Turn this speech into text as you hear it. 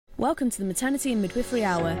Welcome to the Maternity and Midwifery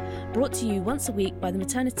Hour, brought to you once a week by the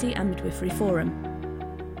Maternity and Midwifery Forum.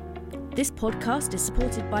 This podcast is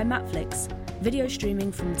supported by Matflix, video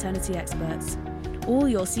streaming from maternity experts. All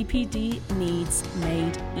your CPD needs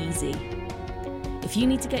made easy. If you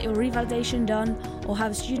need to get your revalidation done or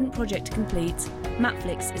have a student project to complete,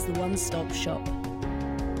 Matflix is the one-stop shop.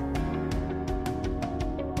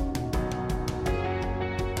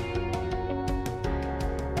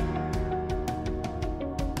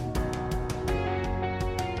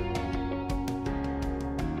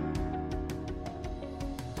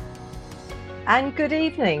 And good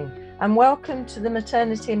evening and welcome to the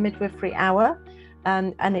Maternity and Midwifery Hour,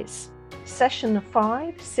 and it's session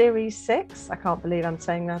 5, series 6. I can't believe I'm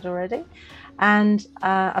saying that already. And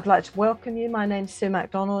I'd like to welcome you. My name's Sue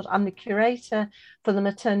MacDonald. I'm the curator for the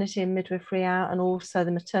Maternity and Midwifery Hour and also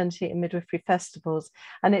the Maternity and Midwifery Festivals.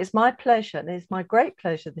 And it's my pleasure, and it's my great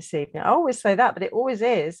pleasure this evening. I always say that, but it always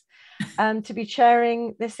is, to be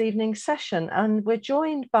chairing this evening's session. And we're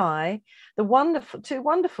joined by the two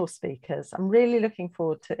wonderful speakers. I'm really looking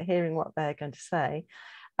forward to hearing what they're going to say.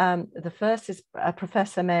 The first is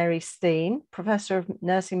Professor Mary Steen, Professor of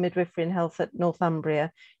Nursing, Midwifery and Health at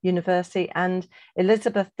Northumbria University, and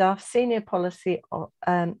Elizabeth Duff, Senior Policy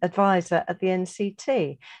Advisor at the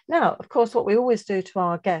NCT. Now, of course, what we always do to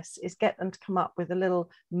our guests is get them to come up with a little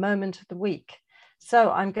moment of the week. So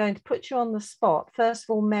I'm going to put you on the spot. First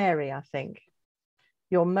of all, Mary, I think,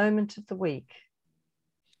 your moment of the week.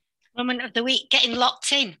 Moment of the week, getting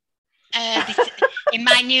locked in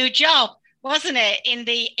my new job. Wasn't it,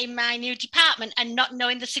 in my new department, and not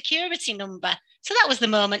knowing the security number. So that was the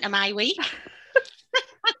moment of my week.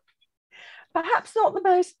 Perhaps not the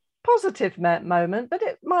most positive moment, but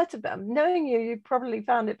it might have been. Knowing you probably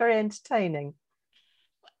found it very entertaining.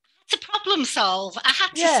 To problem solve. I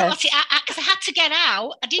had to sort it out because I had to get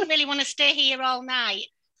out. I didn't really want to stay here all night.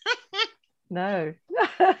 No,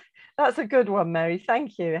 that's a good one, Mary.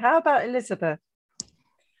 Thank you. How about Elizabeth?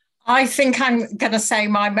 I think I'm going to say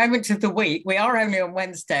my moment of the week, we are only on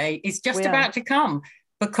Wednesday, is just about to come,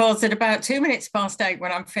 because at about 8:02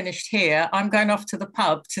 when I'm finished here, I'm going off to the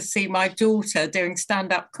pub to see my daughter doing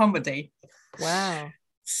stand-up comedy. Wow.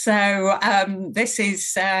 So this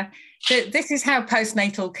is how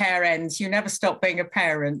postnatal care ends. You never stop being a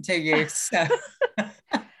parent, do you? So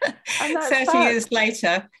 30 years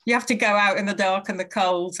later, you have to go out in the dark and the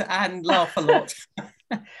cold and laugh a lot.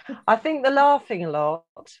 I think the laughing a lot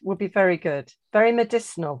would be very good, very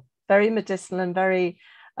medicinal and very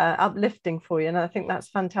uplifting for you. And I think that's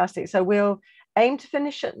fantastic. So we'll aim to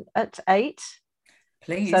finish at 8.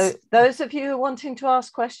 Please. So those of you who are wanting to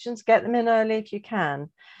ask questions, get them in early if you can.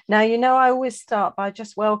 Now, I always start by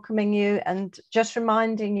just welcoming you and just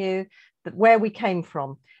reminding you that where we came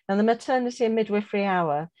from. And the Maternity and Midwifery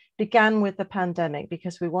Hour began with the pandemic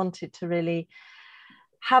because we wanted to really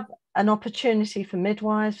have an opportunity for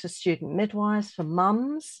midwives, for student midwives, for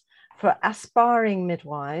mums, for aspiring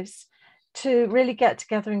midwives to really get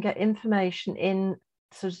together and get information in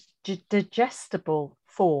sort of digestible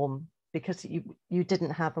form, because you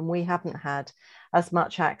didn't have, and we haven't had as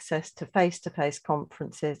much access to face-to-face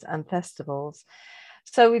conferences and festivals.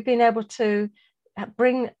 So we've been able to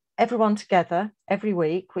bring everyone together every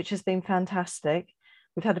week, which has been fantastic.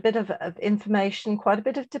 We've had a bit of information, quite a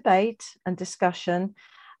bit of debate and discussion.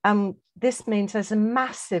 This means there's a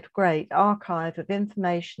massive, great archive of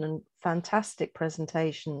information and fantastic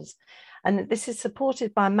presentations. And this is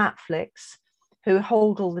supported by Matflix, who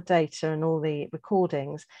hold all the data and all the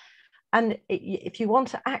recordings. And if you want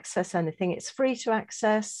to access anything, it's free to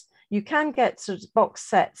access. You can get sort of box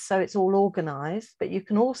sets, so it's all organized, but you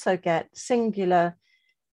can also get singular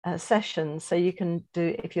sessions. So you can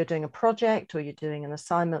do, if you're doing a project or you're doing an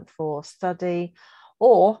assignment for study,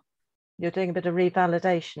 or you're doing a bit of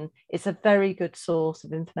revalidation, it's a very good source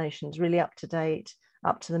of information. It's really up to date,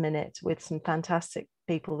 up to the minute, with some fantastic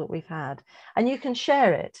people that we've had. And you can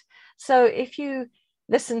share it. So if you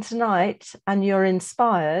listen tonight and you're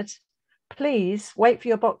inspired, please wait for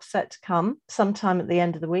your box set to come sometime at the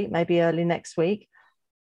end of the week, maybe early next week.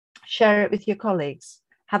 Share it with your colleagues.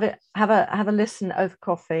 Have a listen over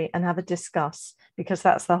coffee and have a discuss, because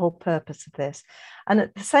that's the whole purpose of this. And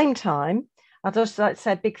at the same time, I'd also like to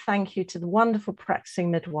say a big thank you to the wonderful practicing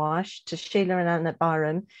midwives, to Sheila and Anna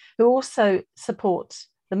Byram, who also support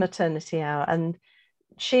the maternity hour. And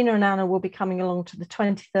Sheila and Anna will be coming along to the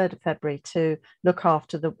 23rd of February to look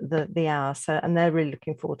after the hour. So, and they're really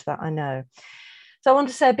looking forward to that, I know. So I want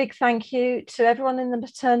to say a big thank you to everyone in the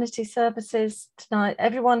maternity services tonight,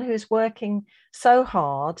 everyone who's working so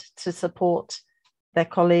hard to support their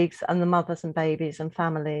colleagues and the mothers and babies and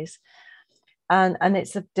families. And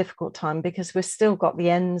it's a difficult time because we've still got the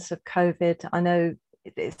ends of COVID. I know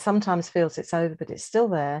it sometimes feels it's over, but it's still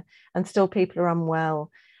there, and still people are unwell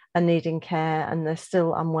and needing care, and they're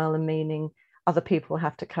still unwell and meaning other people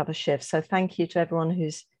have to cover shifts. So thank you to everyone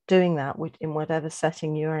who's doing that in whatever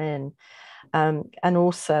setting you're in. And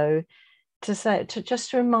also just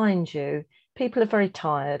to remind you, people are very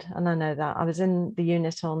tired. And I know that. I was in the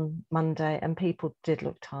unit on Monday and people did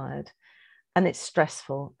look tired. And it's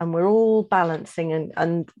stressful. And we're all balancing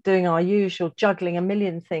and doing our usual juggling a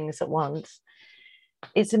million things at once.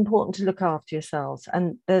 It's important to look after yourselves.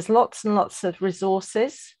 And there's lots and lots of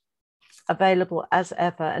resources available as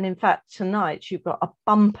ever. And in fact, tonight you've got a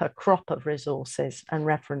bumper crop of resources and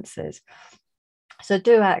references. So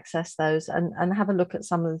do access those and have a look at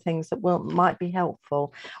some of the things that might be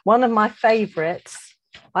helpful. One of my favorites,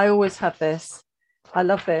 I always have this. I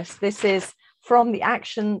love this. This is from the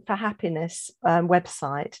Action for Happiness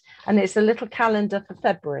website. And it's a little calendar for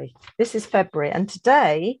February. This is February. And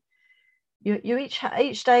today, you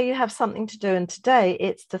each day you have something to do. And today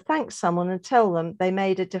it's to thank someone and tell them they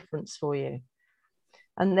made a difference for you.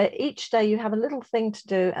 And each day you have a little thing to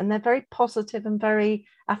do. And they're very positive and very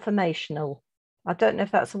affirmational. I don't know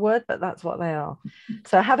if that's a word, but that's what they are.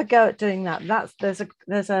 So have a go at doing that.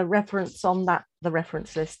 There's a reference on the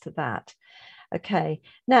reference list to that. Okay.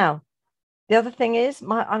 Now, the other thing is,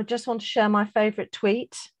 I just want to share my favorite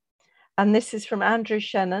tweet. And this is from Andrew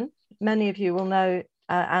Shannon. Many of you will know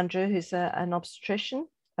Andrew, who's an obstetrician,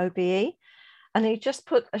 OBE. And he just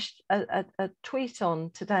put a tweet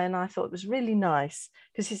on today, and I thought it was really nice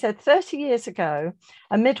because he said, 30 years ago,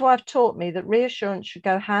 a midwife taught me that reassurance should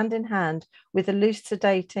go hand in hand with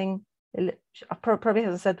elucidating, I probably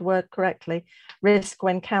haven't said the word correctly, risk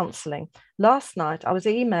when counselling. Last night, I was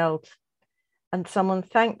emailed and someone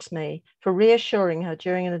thanked me for reassuring her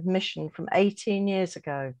during an admission from 18 years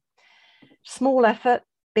ago. Small effort,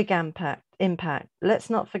 big impact. Let's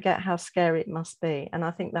not forget how scary it must be. And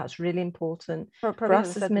I think that's really important for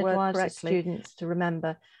us as midwives, as students, to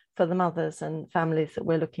remember for the mothers and families that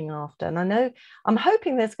we're looking after. And I'm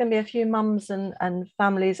hoping there's going to be a few mums and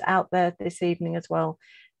families out there this evening as well,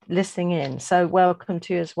 listening in. So welcome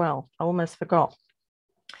to you as well. I almost forgot.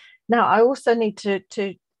 Now, I also need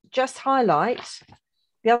to just highlight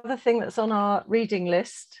the other thing that's on our reading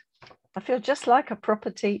list. I feel just like a proper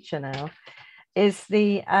teacher now, is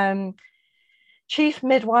the Chief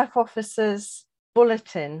Midwife Officer's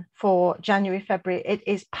bulletin for January, February. It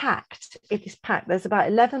is packed. There's about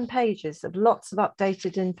 11 pages of lots of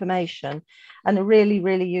updated information and really,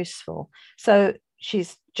 really useful. So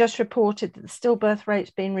she's just reported that the stillbirth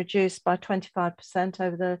rate's been reduced by 25%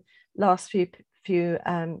 over the last few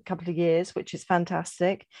couple of years, which is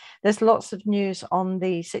fantastic. There's lots of news on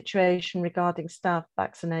the situation regarding staff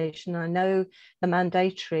vaccination. I know the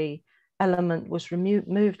mandatory element was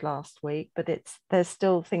removed last week, but there's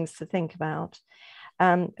still things to think about.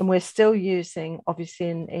 And we're still using, obviously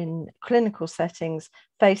in clinical settings,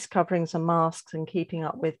 face coverings and masks and keeping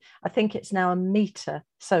up with, I think it's now 1 meter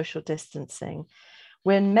social distancing.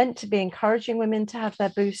 We're meant to be encouraging women to have their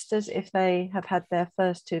boosters if they have had their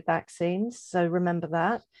first 2 vaccines. So remember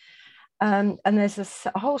that. And there's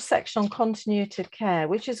a whole section on continuity of care,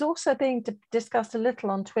 which is also being discussed a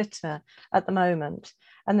little on Twitter at the moment.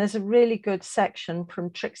 And there's a really good section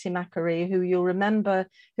from Trixie Macquarie, who you'll remember,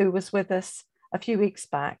 who was with us a few weeks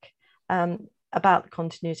back, about the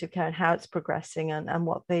continuity of care and how it's progressing and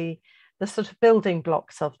what the sort of building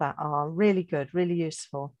blocks of that are. Really good, really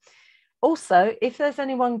useful. Also, if there's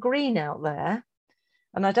anyone green out there,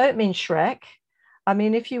 and I don't mean Shrek, I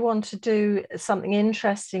mean, if you want to do something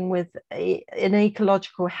interesting with an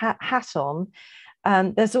ecological hat on,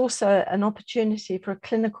 there's also an opportunity for a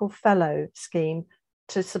clinical fellow scheme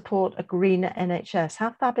to support a greener NHS.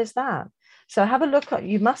 How fab is that? So have a look at,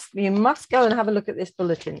 you must go and have a look at this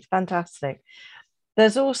bulletin. It's fantastic.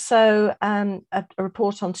 There's also a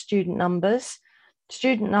report on student numbers.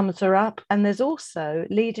 Student numbers are up, and there's also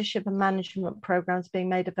leadership and management programs being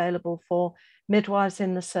made available for midwives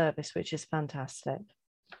in the service, which is fantastic.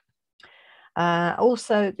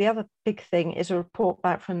 Also, the other big thing is a report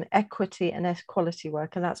back from the equity and equality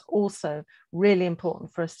work, and that's also really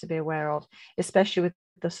important for us to be aware of, especially with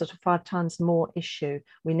the sort of 5 times more issue.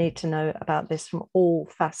 We need to know about this from all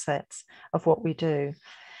facets of what we do.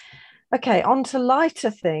 Okay, on to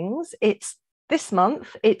lighter things. This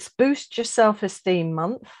month, it's Boost Your Self-Esteem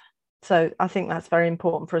Month. So I think that's very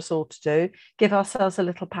important for us all to do. Give ourselves a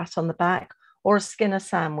little pat on the back or a Skinner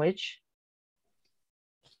sandwich.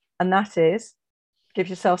 And that is, give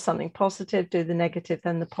yourself something positive, do the negative,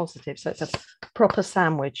 then the positive. So it's a proper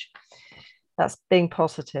sandwich. That's being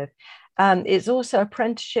positive. It's also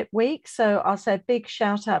apprenticeship week. So I'll say a big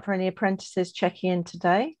shout out for any apprentices checking in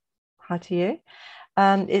today. Hi to you.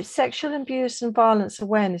 It's Sexual Abuse and Violence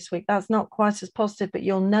Awareness Week. That's not quite as positive, but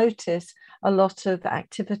you'll notice a lot of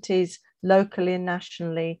activities locally and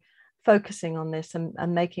nationally focusing on this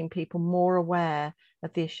and making people more aware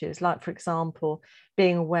of the issues. Like, for example,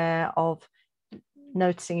 being aware of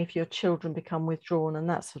noticing if your children become withdrawn and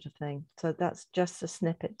that sort of thing. So that's just a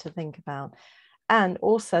snippet to think about. And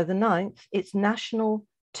also the 9th, it's National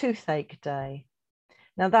Toothache Day.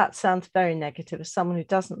 Now that sounds very negative as someone who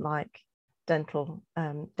doesn't like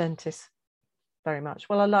dentists very much.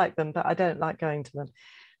 Well, I like them, but I don't like going to them.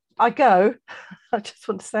 I go, I just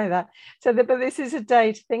want to say that. But this is a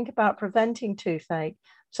day to think about preventing toothache.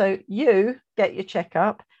 So you get your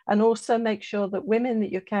checkup and also make sure that women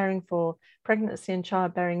that you're caring for, pregnancy and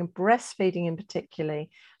childbearing and breastfeeding in particular,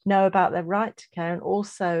 know about their right to care and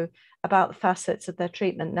also about the facets of their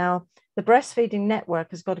treatment. Now, the Breastfeeding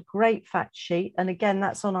Network has got a great fact sheet. And again,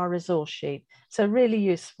 that's on our resource sheet. So really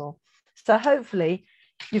useful. So hopefully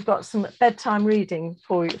you've got some bedtime reading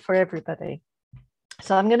for everybody.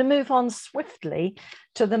 So I'm going to move on swiftly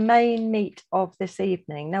to the main meat of this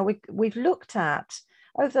evening. Now we've looked at,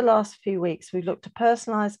 over the last few weeks, we've looked at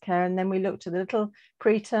personalised care, and then we looked at the little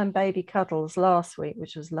preterm baby cuddles last week,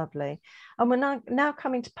 which was lovely. And we're now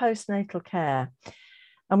coming to postnatal care.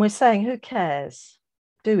 And we're saying, who cares?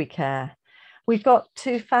 Do we care? We've got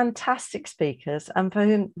two fantastic speakers, and for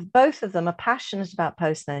whom both of them are passionate about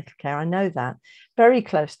postnatal care. I know that, very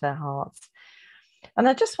close to their hearts. And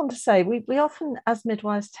I just want to say, we often, as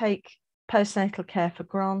midwives, take postnatal care for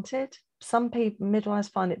granted. Some people, midwives,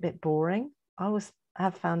 find it a bit boring. I always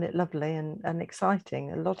have found it lovely and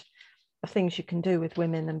exciting. A lot of things you can do with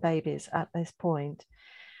women and babies at this point.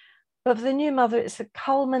 But for the new mother, it's a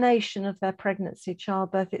culmination of their pregnancy,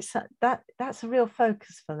 childbirth. That's a real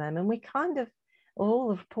focus for them. And we kind of, all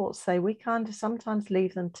the reports say, we kind of sometimes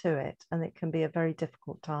leave them to it, and it can be a very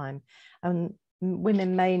difficult time. And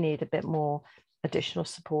women may need a bit more additional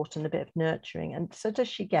support and a bit of nurturing. And so does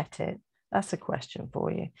she get it? That's a question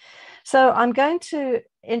for you. So I'm going to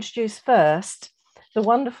introduce first the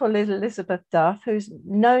wonderful Elizabeth Duff, who's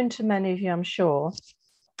known to many of you, I'm sure,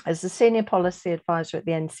 as the Senior Policy Advisor at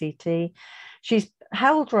the NCT. She's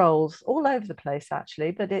held roles all over the place,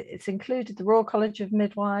 actually, but it's included the Royal College of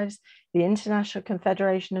Midwives, the International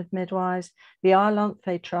Confederation of Midwives, the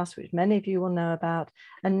Iolanthe Trust, which many of you will know about,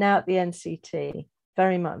 and now at the NCT,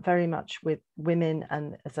 very much with women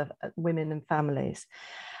and women and families.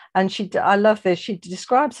 And I love this, she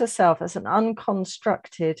describes herself as an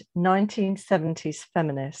unconstructed 1970s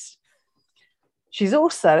feminist. She's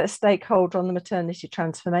also a stakeholder on the Maternity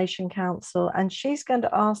Transformation Council, and she's going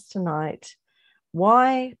to ask tonight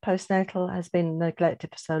why postnatal has been neglected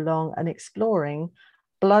for so long, and exploring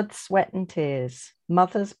blood, sweat and tears,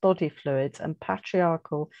 mothers' body fluids and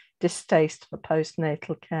patriarchal distaste for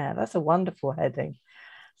postnatal care. That's a wonderful heading.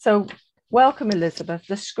 So welcome, Elizabeth.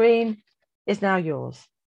 The screen is now yours.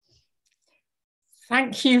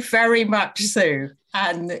 Thank you very much, Sue.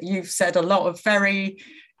 And you've said a lot of very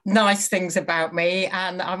nice things about me,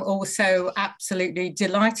 and I'm also absolutely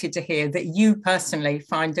delighted to hear that you personally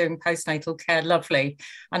find doing postnatal care lovely,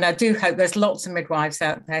 and I do hope there's lots of midwives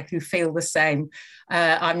out there who feel the same.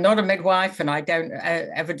 I'm not a midwife, and I don't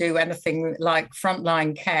ever do anything like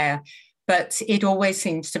frontline care, but it always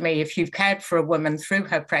seems to me, if you've cared for a woman through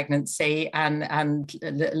her pregnancy, and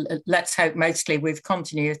let's hope mostly with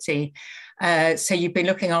continuity, so you've been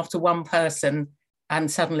looking after one person and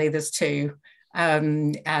suddenly there's two,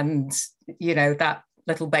 and you know that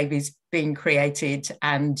little baby's being created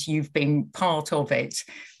and you've been part of it.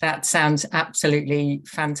 That sounds absolutely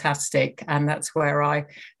fantastic, and that's where I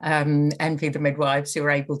envy the midwives who are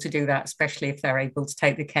able to do that, especially if they're able to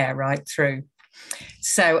take the care right through.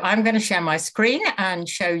 So I'm going to share my screen and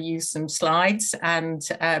show you some slides and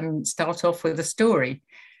start off with a story.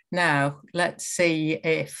 Now let's see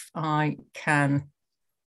if I can.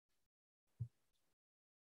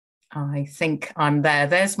 I think I'm there.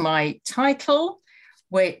 There's my title,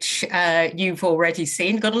 which you've already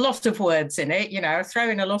seen. Got a lot of words in it, you know, throw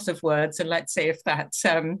in a lot of words and let's see if that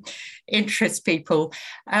interests people.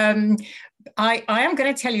 I am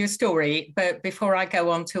going to tell you a story, but before I go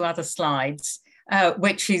on to other slides,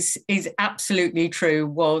 which is absolutely true,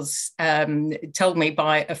 was told me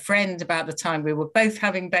by a friend about the time we were both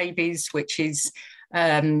having babies, which is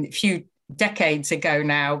a few decades ago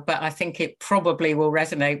now, but I think it probably will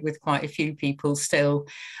resonate with quite a few people still.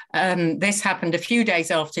 This happened a few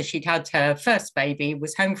days after she'd had her first baby,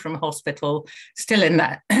 was home from hospital, still in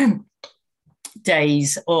that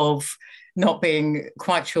days of not being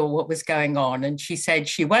quite sure what was going on. And she said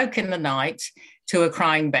she woke in the night to a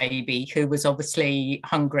crying baby who was obviously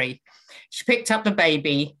hungry. She picked up the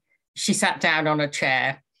baby, she sat down on a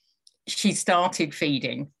chair, she started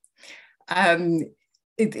feeding.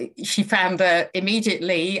 She found that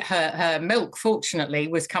immediately her milk, fortunately,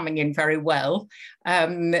 was coming in very well,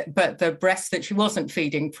 but the breast that she wasn't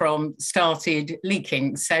feeding from started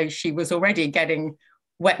leaking. So she was already getting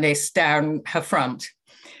wetness down her front.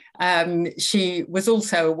 She was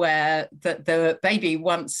also aware that the baby,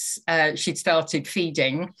 once she'd started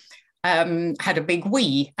feeding, had a big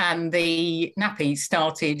wee and the nappy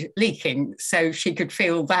started leaking. So she could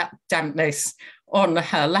feel that dampness on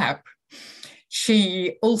her lap.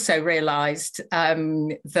 She also realised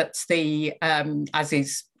that as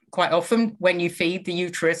is quite often when you feed, the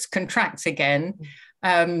uterus contracts again.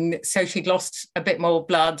 So she'd lost a bit more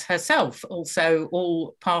blood herself, also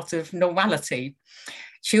all part of normality.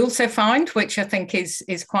 She also found, which I think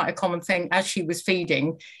is quite a common thing, as she was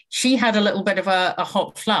feeding, she had a little bit of a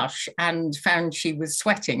hot flush and found she was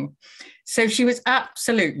sweating. So she was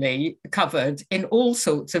absolutely covered in all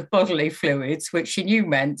sorts of bodily fluids, which she knew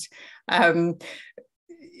meant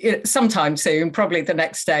sometime soon, probably the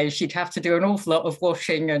next day, she'd have to do an awful lot of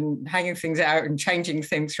washing and hanging things out and changing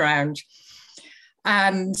things around.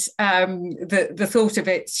 And the thought of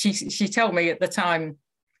it, she told me at the time,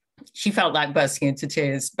 she felt like bursting into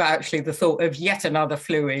tears, but actually the thought of yet another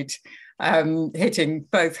fluid hitting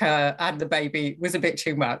both her and the baby was a bit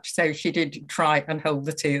too much. So she did try and hold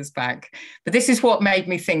the tears back. But this is what made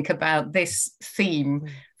me think about this theme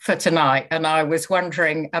for tonight. And I was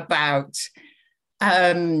wondering about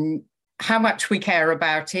how much we care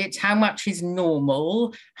about it, how much is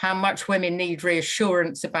normal, how much women need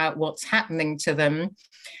reassurance about what's happening to them,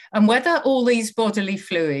 and whether all these bodily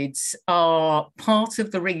fluids are part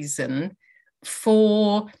of the reason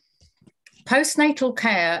for postnatal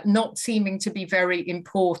care not seeming to be very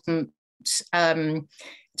important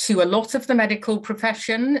to a lot of the medical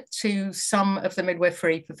profession, to some of the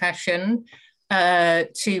midwifery profession,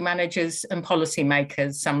 to managers and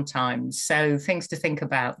policymakers sometimes. So things to think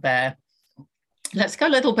about there. Let's go a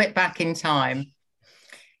little bit back in time.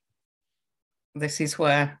 This is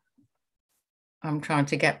where I'm trying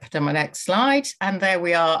to get to my next slide. And there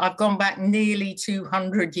we are. I've gone back nearly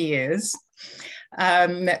 200 years.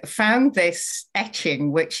 Found this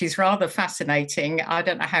etching, which is rather fascinating. I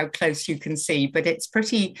don't know how close you can see, but it's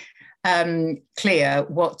pretty clear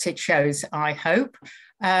what it shows, I hope.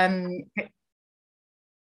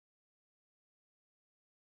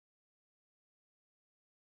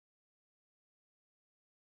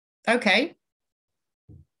 Okay.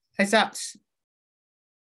 Is that...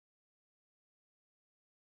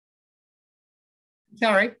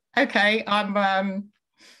 Sorry. Okay.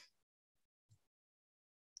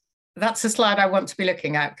 That's the slide I want to be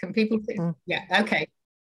looking at. Can people see? Yeah. Okay.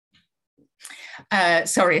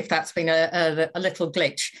 Sorry if that's been a little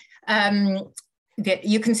glitch.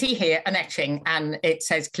 You can see here an etching, and it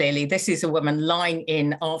says clearly this is a woman lying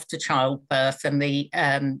in after childbirth, and the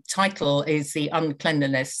title is The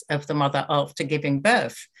Uncleanliness of the Mother After Giving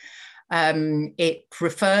Birth. It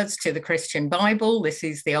refers to the Christian Bible. This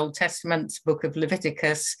is the Old Testament book of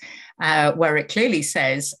Leviticus, where it clearly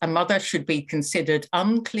says a mother should be considered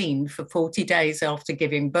unclean for 40 days after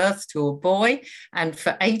giving birth to a boy and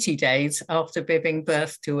for 80 days after giving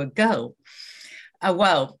birth to a girl.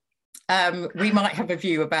 We might have a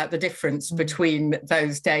view about the difference between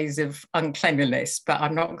those days of uncleanliness, but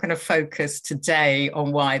I'm not going to focus today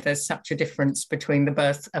on why there's such a difference between the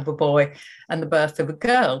birth of a boy and the birth of a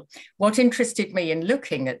girl. What interested me in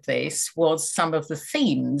looking at this was some of the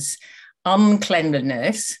themes.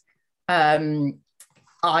 Uncleanliness,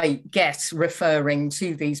 I guess referring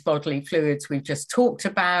to these bodily fluids we've just talked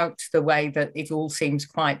about, the way that it all seems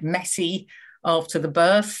quite messy after the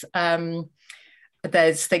birth.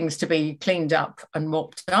 There's things to be cleaned up and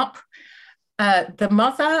mopped up. The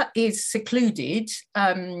mother is secluded.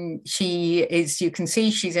 She is, you can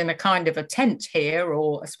see she's in a kind of a tent here,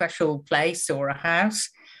 or a special place or a house,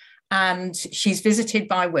 and she's visited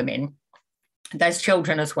by women. There's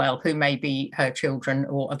children as well, who may be her children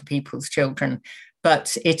or other people's children,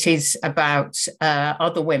 but it is about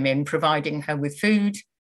other women providing her with food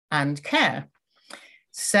and care.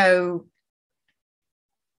 So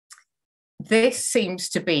this seems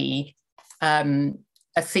to be a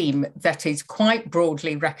theme that is quite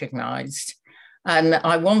broadly recognised. And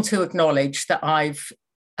I want to acknowledge that I've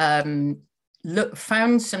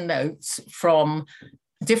found some notes from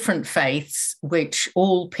different faiths which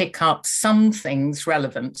all pick up some things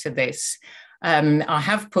relevant to this. I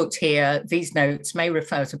have put here, these notes may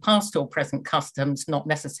refer to past or present customs, not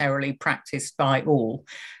necessarily practiced by all.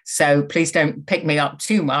 So please don't pick me up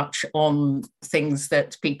too much on things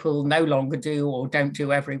that people no longer do or don't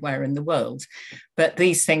do everywhere in the world. But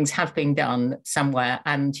these things have been done somewhere.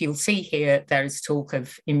 And you'll see here, there is talk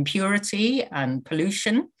of impurity and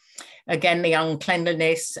pollution. Again, the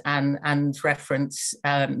uncleanliness and reference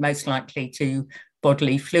most likely to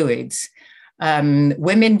bodily fluids.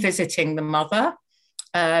 Women visiting the mother,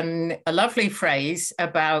 a lovely phrase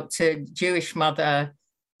about a Jewish mother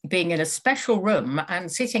being in a special room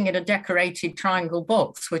and sitting in a decorated triangle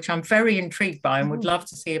box, which I'm very intrigued by and would love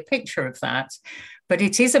to see a picture of that. But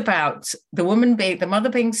it is about the mother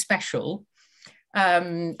being special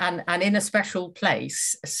and in a special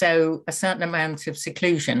place, so a certain amount of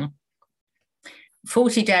seclusion.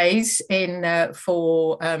 40 days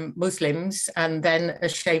for Muslims, and then a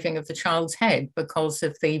shaving of the child's head because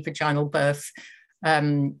of the vaginal birth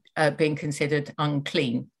being considered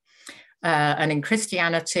unclean. And in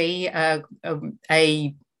Christianity,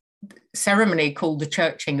 a ceremony called the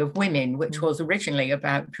Churching of Women, which was originally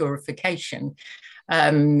about purification.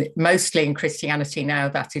 Mostly in Christianity now,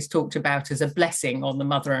 that is talked about as a blessing on the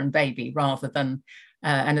mother and baby rather than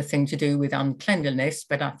anything to do with uncleanliness,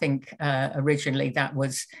 but I think originally that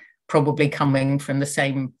was probably coming from the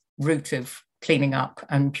same root of cleaning up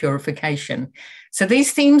and purification. So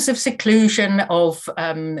these themes of seclusion, of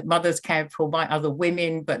mothers cared for by other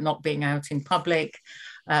women but not being out in public,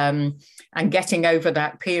 and getting over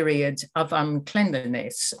that period of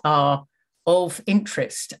uncleanliness are of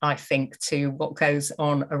interest, I think, to what goes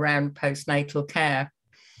on around postnatal care.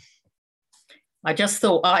 I just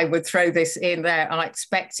thought I would throw this in there. I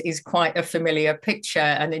expect is quite a familiar picture,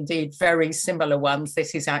 and indeed very similar ones.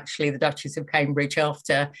 This is actually the Duchess of Cambridge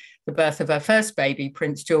after the birth of her first baby,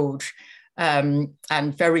 Prince George, and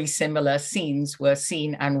very similar scenes were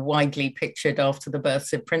seen and widely pictured after the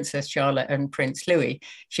births of Princess Charlotte and Prince Louis.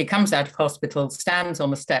 She comes out of hospital, stands on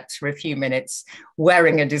the steps for a few minutes,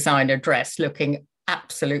 wearing a designer dress, looking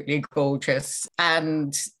absolutely gorgeous.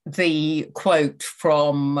 And the quote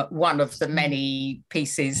from one of the many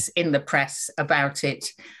pieces in the press about it,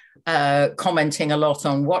 commenting a lot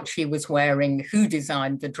on what she was wearing, who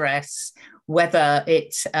designed the dress, whether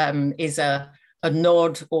it is a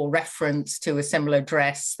nod or reference to a similar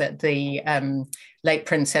dress that the late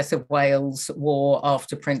Princess of Wales wore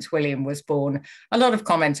after Prince William was born. A lot of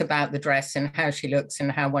comment about the dress and how she looks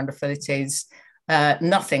and how wonderful it is.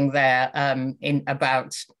 Nothing there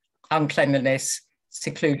about uncleanliness,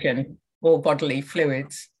 seclusion, or bodily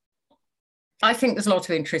fluids. I think there's a lot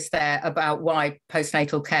of interest there about why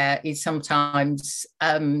postnatal care is sometimes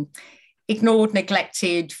ignored,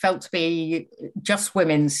 neglected, felt to be just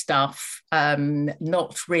women's stuff,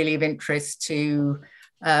 not really of interest to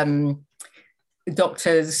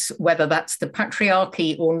doctors, whether that's the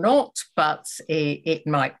patriarchy or not, but it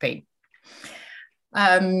might be.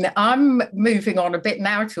 I'm moving on a bit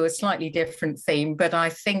now to a slightly different theme, but I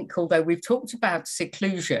think although we've talked about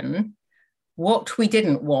seclusion, what we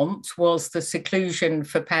didn't want was the seclusion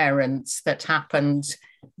for parents that happened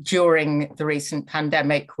during the recent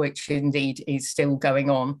pandemic, which indeed is still going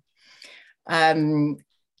on.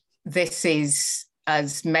 This is,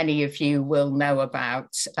 as many of you will know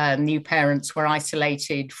about, new parents were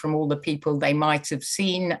isolated from all the people they might have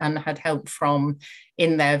seen and had help from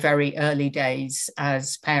in their very early days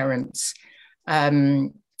as parents.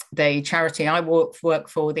 The charity I work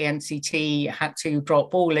for, the NCT, had to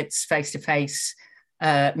drop all its face-to-face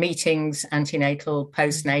meetings, antenatal,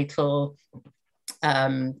 postnatal,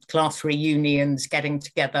 class reunions, getting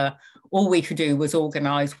together. All we could do was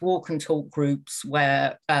organise walk and talk groups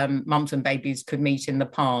where mums and babies could meet in the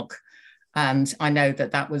park. And I know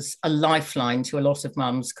that that was a lifeline to a lot of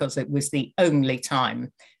mums because it was the only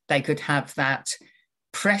time they could have that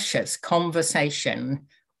precious conversation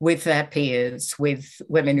with their peers, with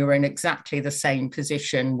women who are in exactly the same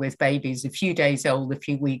position, with babies a few days old, a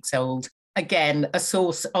few weeks old. Again, a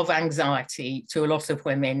source of anxiety to a lot of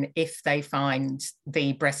women if they find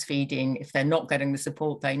the breastfeeding, if they're not getting the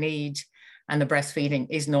support they need and the breastfeeding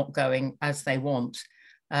is not going as they want.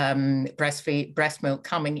 Breast milk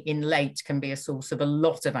coming in late can be a source of a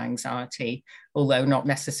lot of anxiety, although not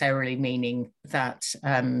necessarily meaning that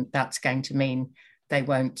that's going to mean they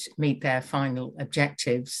won't meet their final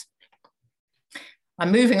objectives.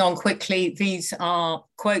 I'm moving on quickly. These are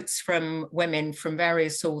quotes from women from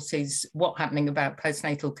various sources, what's happening about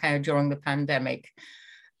postnatal care during the pandemic.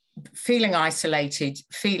 Feeling isolated,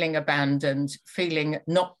 feeling abandoned, feeling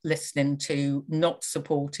not listened to, not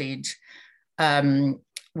supported,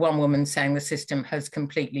 one woman saying the system has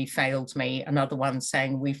completely failed me, another one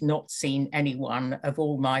saying we've not seen anyone of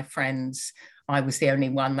all my friends. I was the only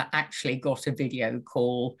one that actually got a video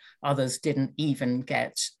call. Others didn't even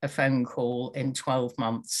get a phone call in 12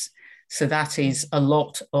 months. So that is a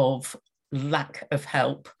lot of lack of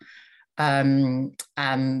help,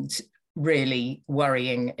 and really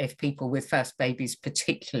worrying if people with first babies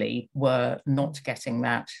particularly were not getting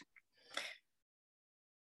that.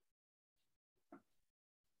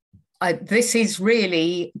 This is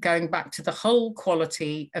really going back to the whole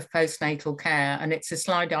quality of postnatal care, and it's a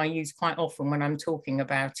slide I use quite often when I'm talking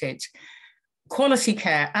about it. Quality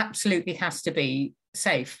care absolutely has to be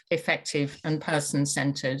safe, effective, and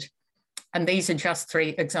person-centred. And these are just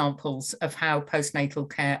 3 examples of how postnatal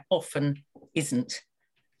care often isn't.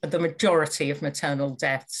 The majority of maternal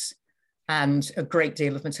deaths and a great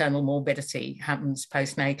deal of maternal morbidity happens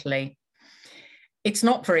postnatally. It's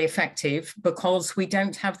not very effective because we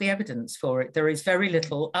don't have the evidence for it. There is very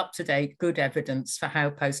little up-to-date good evidence for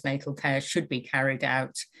how postnatal care should be carried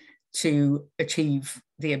out to achieve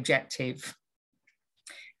the objective.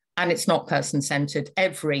 And it's not person-centred.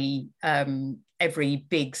 Every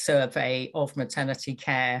big survey of maternity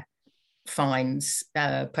care finds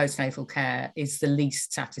postnatal care is the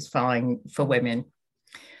least satisfying for women.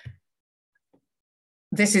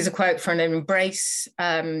 This is a quote from Embrace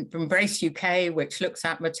UK, which looks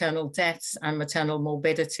at maternal deaths and maternal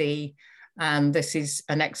morbidity. And this is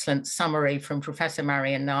an excellent summary from Professor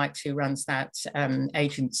Marion Knight, who runs that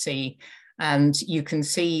agency. And you can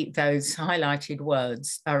see those highlighted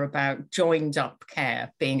words are about joined up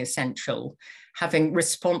care being essential, having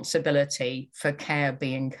responsibility for care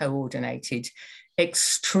being coordinated.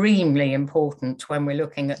 Extremely important when we're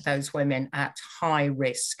looking at those women at high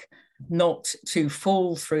risk, not to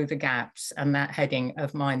fall through the gaps, and that heading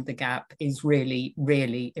of Mind the Gap is really,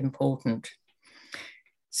 really important.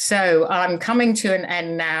 So I'm coming to an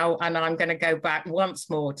end now, and I'm going to go back once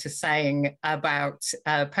more to saying about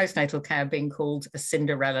postnatal care being called a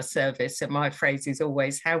Cinderella service. And my phrase is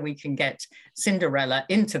always how we can get Cinderella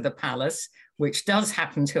into the palace, which does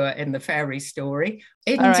happen to her in the fairy story.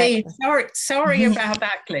 Indeed, right. sorry about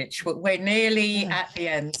that glitch, but we're nearly at the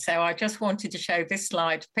end. So I just wanted to show this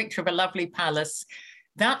slide, picture of a lovely palace.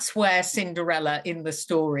 That's where Cinderella in the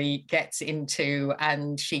story gets into,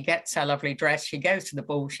 and she gets her lovely dress, she goes to the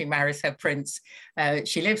ball, she marries her prince,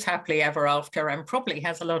 she lives happily ever after and probably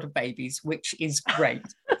has a lot of babies, which is great.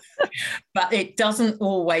 But it doesn't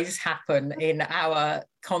always happen in our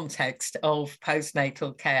context of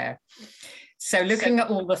postnatal care. So looking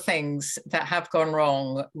at all the things that have gone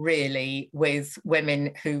wrong, really, with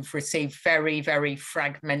women who've received very, very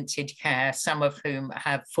fragmented care, some of whom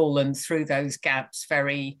have fallen through those gaps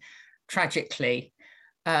very tragically,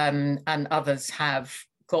 and others have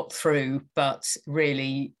got through, but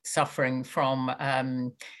really suffering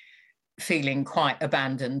from feeling quite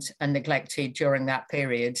abandoned and neglected during that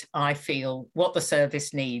period. I feel what the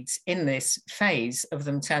service needs in this phase of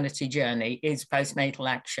the maternity journey is postnatal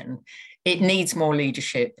action. It needs more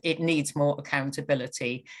leadership. It needs more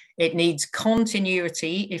accountability. It needs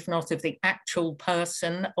continuity, if not of the actual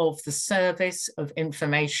person, of the service, of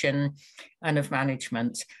information, and of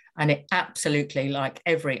management. And it absolutely, like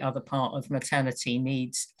every other part of maternity,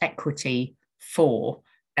 needs equity for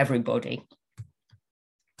everybody.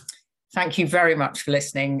 Thank you very much for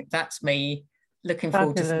listening. That's me. Looking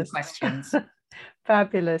forward to some questions.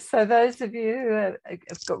 Fabulous. So those of you who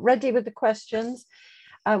have got ready with the questions,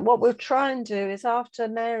 what we'll try and do is after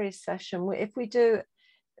Mary's session, if we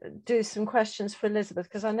do some questions for Elizabeth,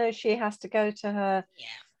 because I know she has to go to her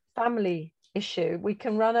family issue, we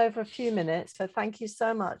can run over a few minutes. So thank you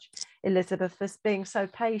so much, Elizabeth, for being so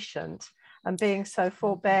patient and being so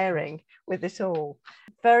forbearing with it all.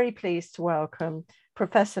 Very pleased to welcome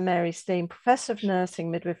Professor Mary Steen, Professor of Nursing,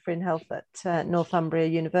 Midwifery and Health at Northumbria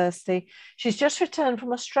University. She's just returned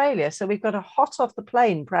from Australia, so we've got her hot off the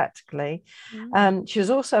plane practically. She was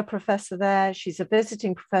also a professor there. She's a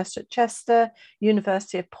visiting professor at Chester,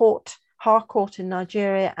 University of Port Harcourt in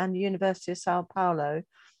Nigeria, and the University of Sao Paulo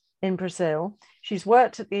in Brazil. She's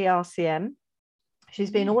worked at the RCM.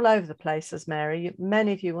 She's been all over the place as Mary.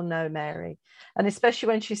 Many of you will know Mary, and especially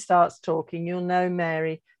when she starts talking, you'll know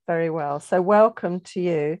Mary very well. So welcome to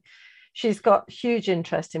you. She's got huge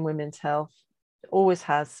interest in women's health, always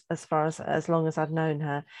has, as long as I've known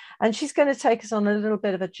her. And she's going to take us on a little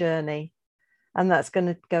bit of a journey, and that's going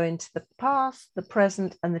to go into the past, the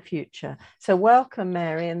present, and the future. So welcome,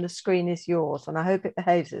 Mary, and the screen is yours, and I hope it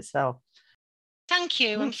behaves itself. Thank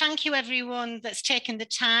you, and thank you everyone that's taken the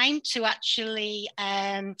time to actually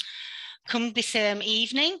come this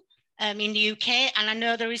evening. in the UK, and I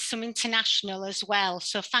know there is some international as well.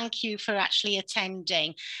 So thank you for actually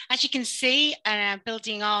attending. As you can see,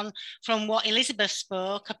 building on from what Elizabeth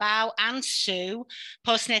spoke about and Sue,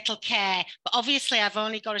 postnatal care, but obviously I've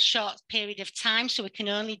only got a short period of time, so we can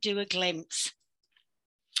only do a glimpse.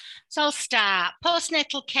 So I'll start.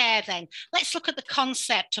 Postnatal care then. Let's look at the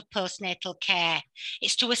concept of postnatal care.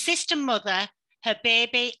 It's to assist a mother, her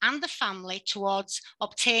baby and the family towards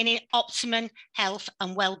obtaining optimum health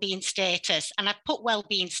and well-being status. And I've put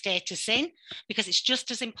well-being status in because it's just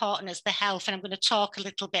as important as the health. And I'm going to talk a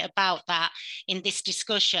little bit about that in this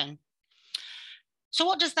discussion. So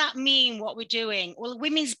what does that mean, what we're doing? Well,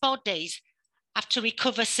 women's bodies have to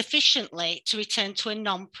recover sufficiently to return to a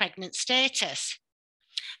non-pregnant status.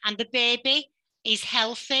 And the baby is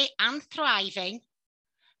healthy and thriving,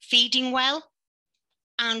 feeding well,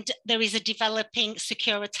 and there is a developing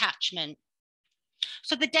secure attachment.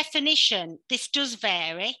 So the definition, this does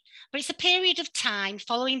vary, but it's a period of time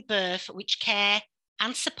following birth which care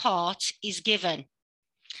and support is given.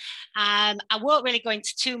 I won't really go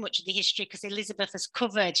into too much of the history because Elizabeth has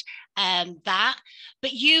covered that,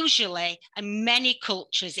 but usually in many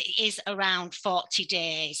cultures it is around 40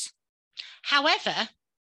 days. However,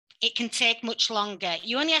 it can take much longer.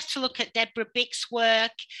 You only have to look at Deborah Bick's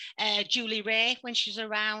work, Julie Ray when she's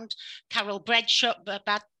around, Carol Bedwell,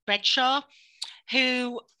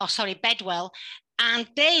 and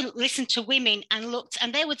they listened to women and looked,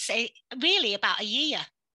 and they would say really about a year.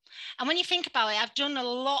 And when you think about it, I've done a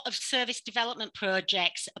lot of service development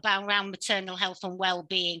projects around maternal health and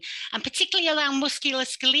well-being, and particularly around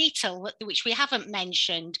musculoskeletal, which we haven't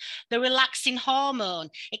mentioned, the relaxing hormone.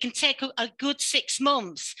 It can take a good 6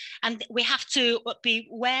 months, and we have to be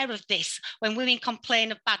aware of this when women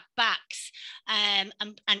complain of bad backs and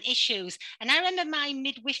issues. And I remember my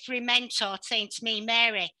midwifery mentor saying to me,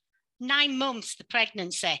 Mary, 9 months, the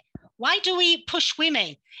pregnancy. Why do we push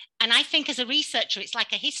women? And I think as a researcher, it's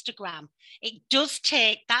like a histogram. It does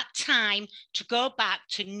take that time to go back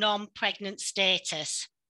to non-pregnant status.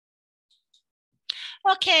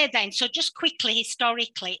 Okay, then, so just quickly,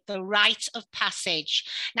 historically, the rite of passage.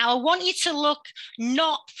 Now, I want you to look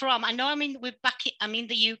not from, I know I'm in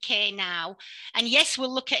the UK now, and yes,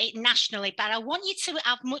 we'll look at it nationally, but I want you to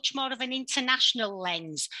have much more of an international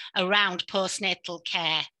lens around postnatal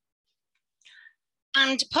care.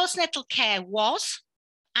 And postnatal care was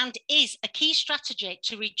and is a key strategy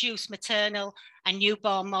to reduce maternal and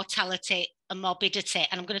newborn mortality and morbidity.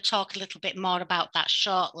 And I'm going to talk a little bit more about that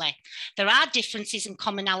shortly. There are differences and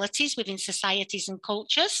commonalities within societies and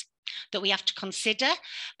cultures that we have to consider.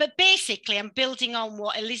 But basically, I'm building on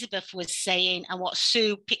what Elizabeth was saying and what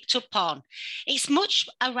Sue picked up on. It's much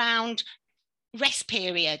around rest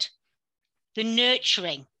period, the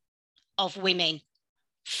nurturing of women.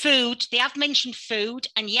 Food, they have mentioned food,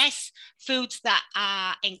 and yes, foods that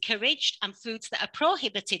are encouraged and foods that are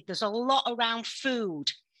prohibited. There's a lot around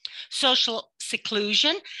food. Social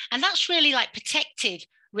seclusion, and that's really like protective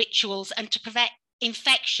rituals and to prevent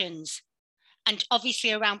infections, and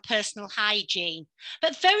obviously around personal hygiene.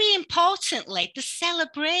 But very importantly, the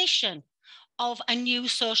celebration of a new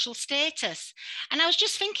social status. And I was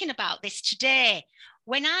just thinking about this today.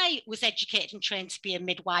 When I was educated and trained to be a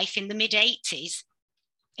midwife in the mid-80s,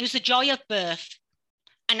 it was the joy of birth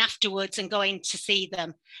and afterwards and going to see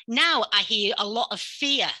them. Now I hear a lot of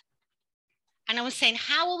fear. And I was saying,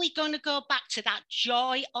 how are we going to go back to that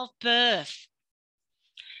joy of birth?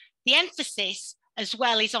 The emphasis as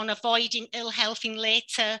well is on avoiding ill health in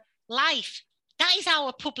later life. That is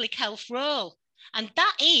our public health role. And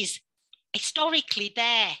that is historically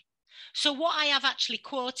there. So what I have actually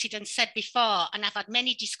quoted and said before, and I've had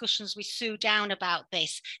many discussions with Sue Down about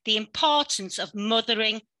this, the importance of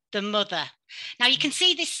mothering the mother. Now you can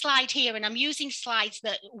see this slide here, and I'm using slides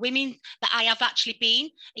that women that I have actually been,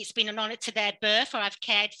 it's been an honour to their birth or I've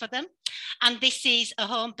cared for them. And this is a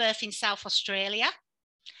home birth in South Australia.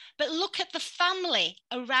 But look at the family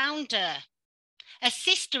around her. Her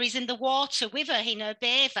sister is in the water with her in her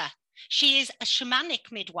bather. She is a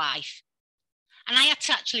shamanic midwife. And I had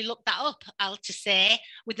to actually look that up, I'll to say,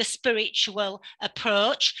 with a spiritual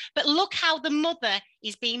approach. But look how the mother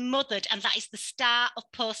is being mothered, and that is the start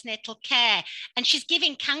of postnatal care. And she's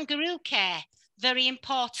giving kangaroo care, very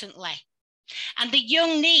importantly. And the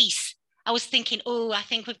young niece, I was thinking, oh, I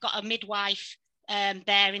think we've got a midwife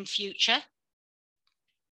there in future.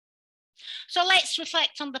 So let's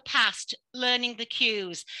reflect on the past, learning the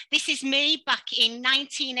cues. This is me back in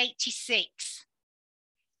 1986.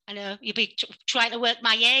 I know you'll be trying to work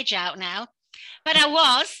my age out now, but I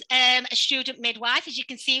was a student midwife, as you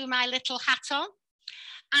can see with my little hat on.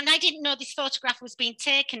 And I didn't know this photograph was being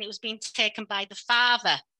taken. It was being taken by the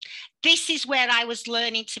father. This is where I was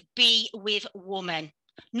learning to be with woman,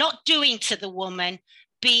 not doing to the woman,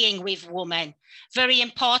 being with woman, very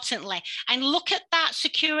importantly. And look at that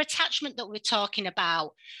secure attachment that we're talking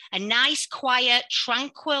about. A nice, quiet,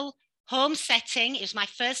 tranquil home setting. It was my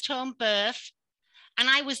first home birth. And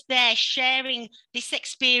I was there sharing this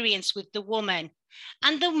experience with the woman.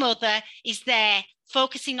 And the mother is there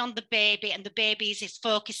focusing on the baby, and the baby is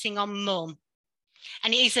focusing on mum.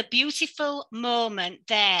 And it is a beautiful moment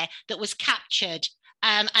there that was captured.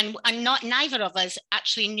 And neither of us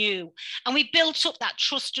actually knew. And we built up that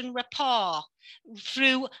trust and rapport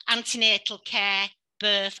through antenatal care,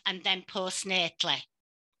 birth, and then postnatally.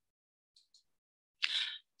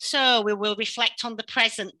 So we will reflect on the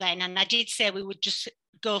present then. And I did say we would just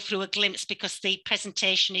go through a glimpse because the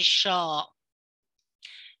presentation is short.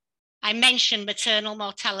 I mentioned maternal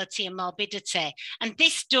mortality and morbidity, and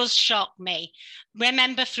this does shock me.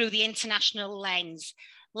 Remember, through the international lens,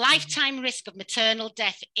 lifetime risk of maternal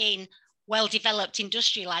death in well-developed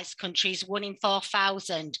industrialized countries, 1 in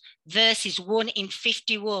 4,000 versus 1 in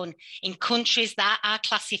 51 in countries that are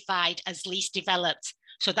classified as least developed.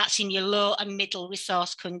 So that's in your low and middle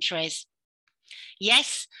resource countries.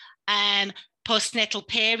 Yes, postnatal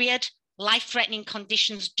period, life-threatening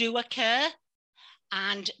conditions do occur.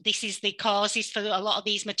 And this is the causes for a lot of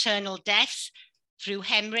these maternal deaths through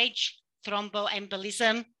hemorrhage,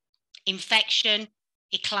 thromboembolism, infection,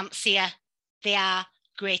 eclampsia. They are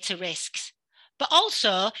greater risks. But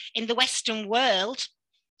also in the Western world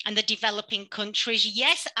and the developing countries,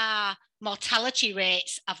 yes, our mortality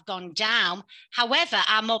rates have gone down. However,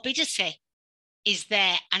 our morbidity is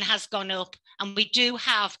there and has gone up. And we do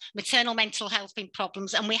have maternal mental health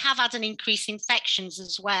problems, and we have had an increase in infections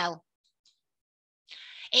as well.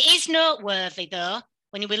 It is noteworthy, though,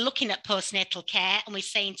 when we're looking at postnatal care and we're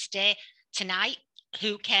saying tonight,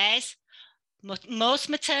 who cares? Most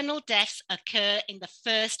maternal deaths occur in the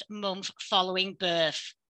first month following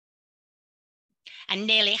birth. And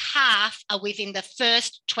nearly half are within the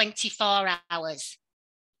first 24 hours.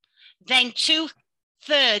 Then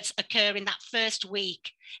 2/3 occur in that first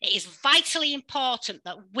week. It is vitally important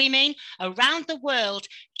that women around the world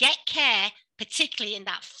get care, particularly in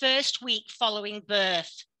that first week following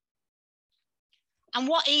birth. And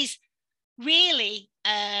what is really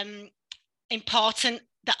important,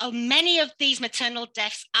 that many of these maternal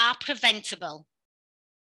deaths are preventable.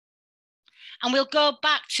 And we'll go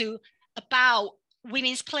back to about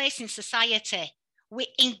women's place in society.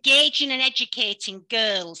 Engaging and educating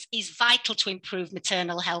girls is vital to improve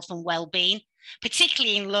maternal health and well-being,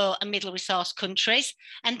 particularly in low and middle resource countries.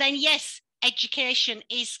 And then, yes, education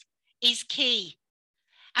is key.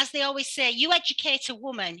 As they always say, you educate a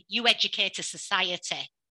woman, you educate a society.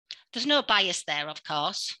 There's no bias there, of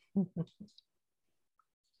course.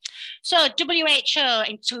 So WHO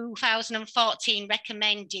in 2014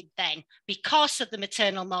 recommended then, because of the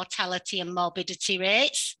maternal mortality and morbidity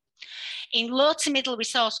rates, in low to middle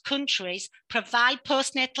resource countries, provide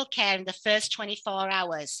postnatal care in the first 24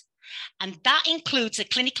 hours. And that includes a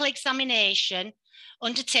clinical examination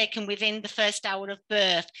undertaken within the first hour of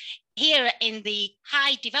birth. Here in the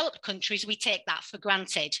high developed countries, we take that for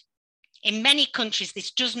granted. In many countries,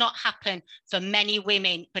 this does not happen for many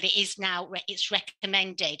women, but it is now, it's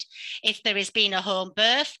recommended. If there has been a home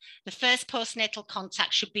birth, the first postnatal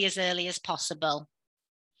contact should be as early as possible.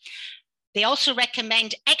 They also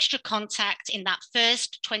recommend extra contact in that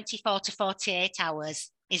first 24 to 48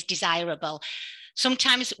 hours is desirable.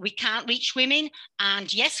 Sometimes we can't reach women,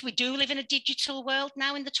 and yes, we do live in a digital world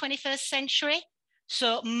now in the 21st century.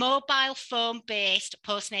 So mobile phone-based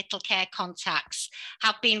postnatal care contacts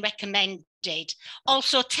have been recommended.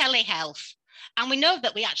 Also telehealth. And we know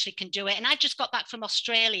that we actually can do it. And I just got back from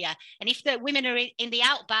Australia. And if the women are in the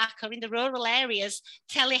outback or in the rural areas,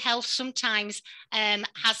 telehealth sometimes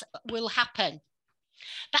will happen.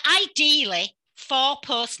 But ideally, 4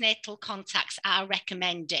 postnatal contacts are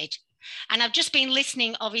recommended. And I've just been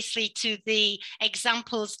listening, obviously, to the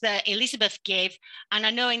examples that Elizabeth gave. And I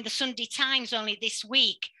know in the Sunday Times only this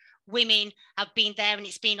week, women have been there, and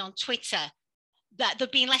it's been on Twitter, that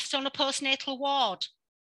they've been left on a postnatal ward.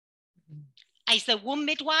 Is there 1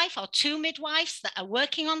 midwife or 2 midwives that are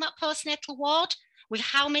working on that postnatal ward with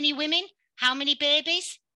how many women, how many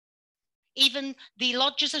babies? Even the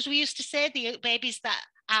lodgers, as we used to say, the babies that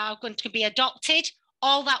are going to be adopted,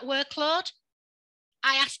 all that workload.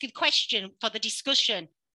 I ask a question for the discussion: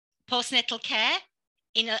 postnatal care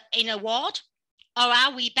in a ward, or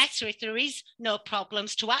are we better, if there is no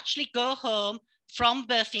problems, to actually go home from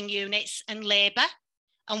birthing units and labour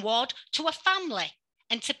and ward to a family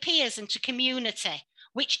and to peers and to community?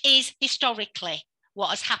 which is historically what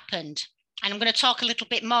has happened. And I'm going to talk a little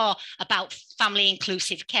bit more about family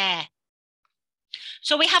inclusive care.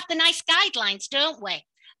 So we have the nice guidelines, don't we?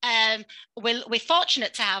 We're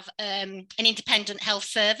fortunate to have an independent health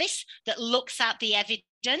service that looks at the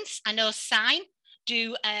evidence. I know SIGN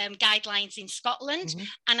do guidelines in Scotland,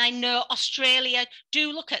 and I know Australia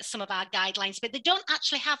do look at some of our guidelines, but they don't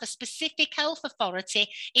actually have a specific health authority,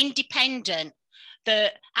 independent,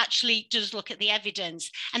 that actually does look at the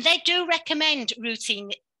evidence. And they do recommend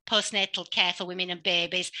routine postnatal care for women and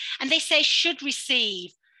babies, and they say should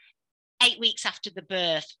receive 8 weeks after the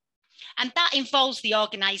birth. And that involves the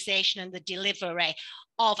organisation and the delivery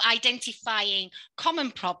of identifying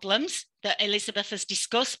common problems that Elizabeth has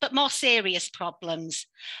discussed, but more serious problems,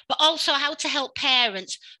 but also how to help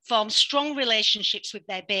parents form strong relationships with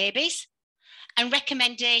their babies, and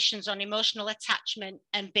recommendations on emotional attachment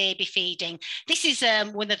and baby feeding. This is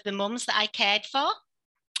one of the mums that I cared for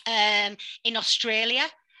in Australia.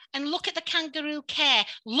 And look at the kangaroo care.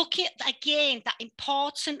 Look at, again, that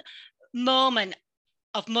important moment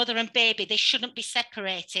of mother and baby. They shouldn't be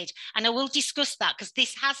separated. And I will discuss that because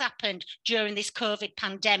this has happened during this COVID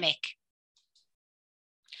pandemic.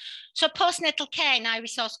 So postnatal care in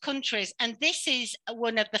high-resource countries, and this is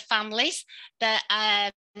one of the families that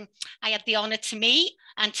I had the honour to meet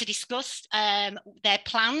and to discuss their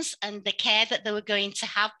plans and the care that they were going to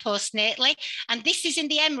have postnatally. And this is in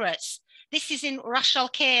the Emirates. This is in Ras Al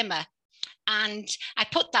Khaimah. And I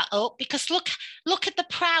put that up because look at the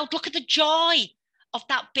proud, look at the joy of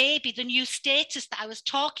that baby, the new status that I was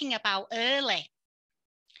talking about early.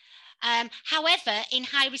 However, in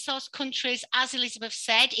high-resource countries, as Elizabeth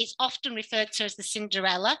said, it's often referred to as the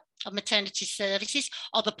Cinderella of maternity services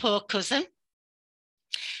or the poor cousin.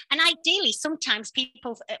 And ideally, sometimes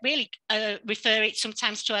people really refer it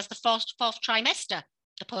sometimes to as the fourth trimester,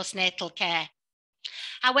 the postnatal care.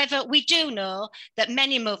 However, we do know that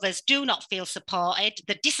many mothers do not feel supported,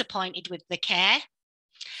 they're disappointed with the care,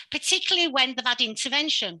 particularly when they've had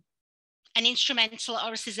intervention. An instrumental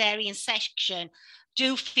or a caesarean section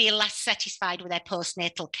do feel less satisfied with their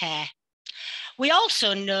postnatal care. We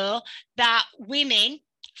also know that women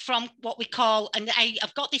from what we call, and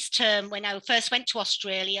I've got this term when I first went to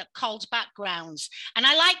Australia, called backgrounds. And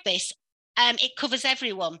I like this. It covers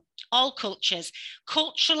everyone, all cultures.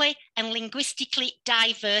 Culturally and linguistically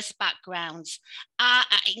diverse backgrounds are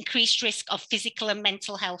at increased risk of physical and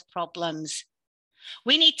mental health problems.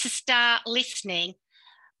 We need to start listening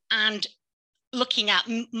and looking at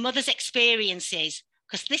mothers' experiences,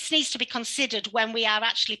 because this needs to be considered when we are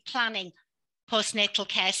actually planning postnatal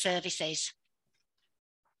care services.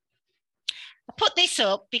 I put this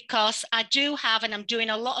up because I do have, and I'm doing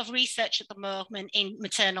a lot of research at the moment in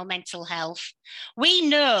maternal mental health. We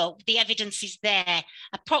know the evidence is there.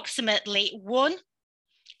 Approximately 1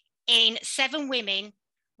 in 7 women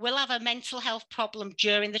will have a mental health problem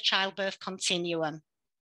during the childbirth continuum.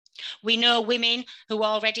 We know women who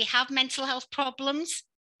already have mental health problems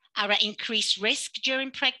are at increased risk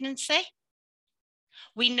during pregnancy.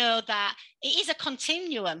 We know that it is a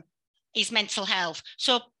continuum, is mental health.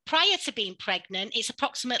 So prior to being pregnant, it's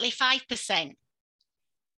approximately 5%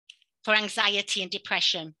 for anxiety and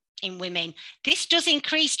depression in women. This does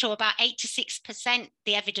increase to about 8 to 6%,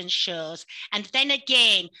 the evidence shows, and then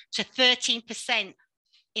again to 13%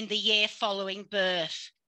 in the year following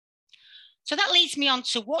birth. So that leads me on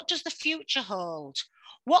to, what does the future hold?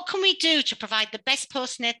 What can we do to provide the best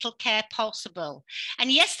postnatal care possible?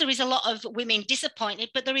 And yes, there is a lot of women disappointed,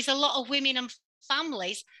 but there is a lot of women and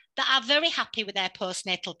families that are very happy with their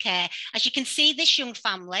postnatal care. As you can see, this young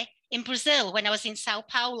family in Brazil, when I was in Sao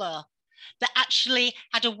Paulo, that actually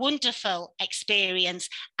had a wonderful experience,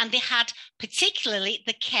 and they had particularly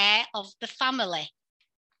the care of the family.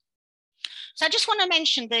 So I just want to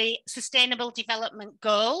mention the Sustainable Development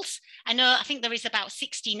Goals. I think there is about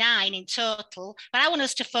 69 in total, but I want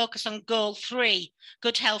us to focus on Goal 3,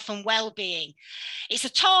 good health and well-being. It's a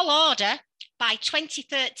tall order. By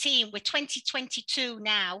 2013, we're 2022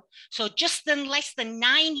 now, so just less than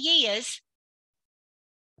 9 years,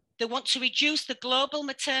 they want to reduce the global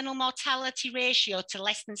maternal mortality ratio to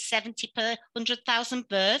less than 70 per 100,000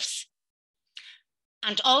 births,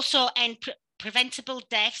 and also end preventable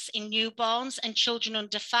deaths in newborns and children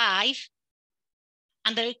under 5.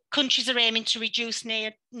 And the countries are aiming to reduce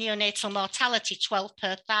neonatal mortality 12 per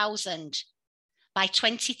 1,000 by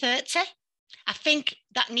 2030. I think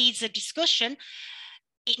that needs a discussion.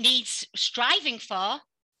 It needs striving for,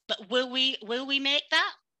 but will we make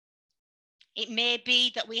that? It may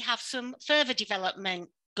be that we have some further development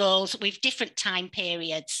goals with different time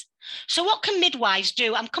periods. So what can midwives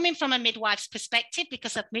do? I'm coming from a midwife's perspective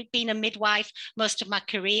because I've been a midwife most of my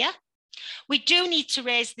career. We do need to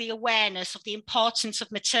raise the awareness of the importance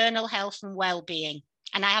of maternal health and well-being.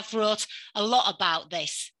 And I have wrote a lot about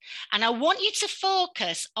this. And I want you to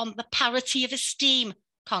focus on the parity of esteem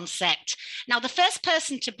concept. Now, the first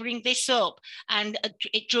person to bring this up, and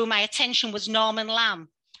it drew my attention, was Norman Lamb,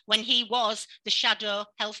 when he was the shadow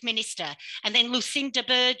health minister. And then Lucinda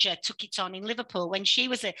Berger took it on in Liverpool when she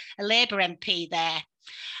was a Labour MP there.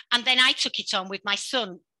 And then I took it on with my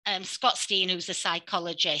son, Scott Steen, who's a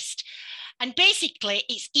psychologist. And basically,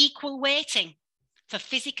 it's equal weighting for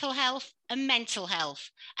physical health and mental health.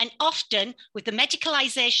 And often, with the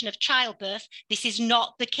medicalisation of childbirth, this is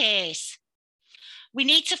not the case. We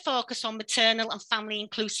need to focus on maternal and family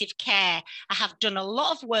inclusive care. I have done a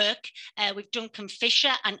lot of work with Duncan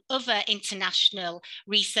Fisher and other international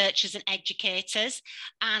researchers and educators.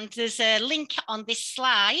 And there's a link on this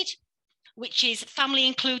slide, which is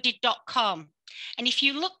familyincluded.com. And if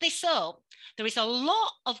you look this up, there is a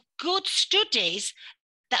lot of good studies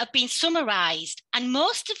that have been summarised, and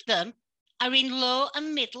most of them are in low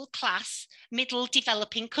and middle class, middle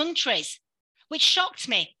developing countries, which shocked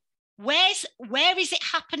me. Where is it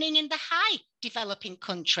happening in the high developing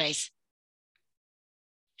countries?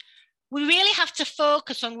 We really have to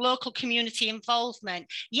focus on local community involvement.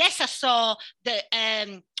 Yes, I saw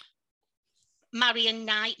that Marion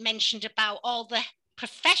Knight mentioned about all the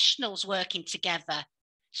professionals working together.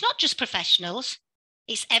 It's not just professionals,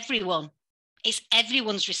 it's everyone. It's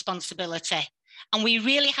everyone's responsibility. And we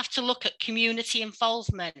really have to look at community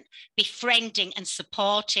involvement, befriending and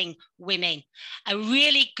supporting women. A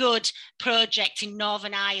really good project in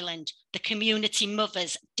Northern Ireland, the Community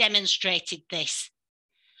Mothers, demonstrated this.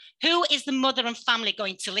 Who is the mother and family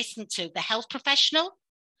going to listen to? The health professional?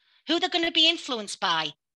 Who they're going to be influenced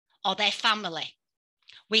by? Or their family?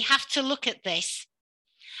 We have to look at this.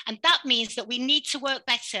 And that means that we need to work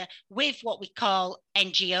better with what we call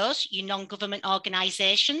NGOs, your non-government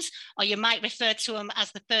organisations, or you might refer to them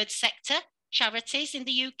as the third sector charities in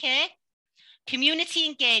the UK. Community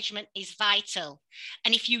engagement is vital.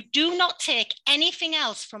 And if you do not take anything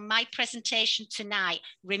else from my presentation tonight,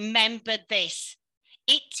 remember this.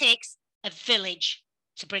 It takes a village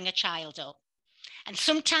to bring a child up. And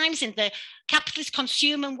sometimes in the capitalist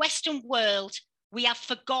consumer and Western world, we have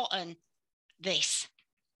forgotten this.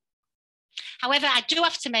 However, I do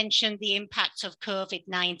have to mention the impact of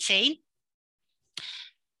COVID-19.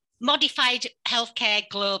 Modified healthcare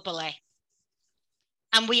globally.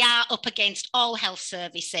 And we are up against all health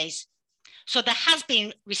services. So there has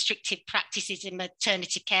been restrictive practices in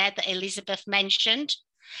maternity care that Elizabeth mentioned.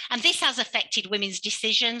 And this has affected women's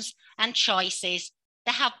decisions and choices.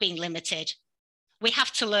 They have been limited. We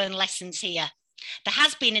have to learn lessons here. There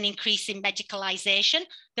has been an increase in medicalisation.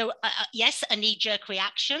 Yes, a knee-jerk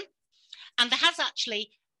reaction. And there has actually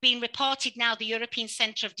been reported now, the European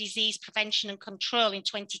Centre of Disease Prevention and Control in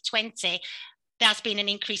 2020, there's been an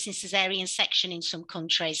increase in caesarean section in some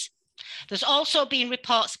countries. There's also been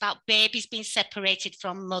reports about babies being separated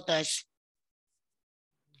from mothers.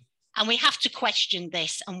 And we have to question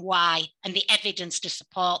this and why, and the evidence to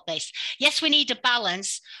support this. Yes, we need a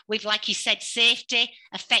balance with, like you said, safety,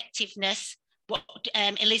 effectiveness, what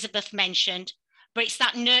Elizabeth mentioned, but it's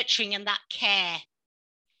that nurturing and that care.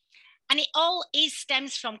 And it all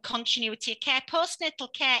stems from continuity of care.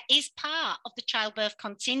 Postnatal care is part of the childbirth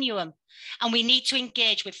continuum, and we need to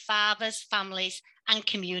engage with fathers, families, and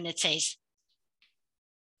communities.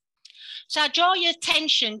 So I draw your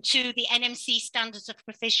attention to the NMC Standards of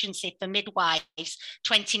Proficiency for Midwives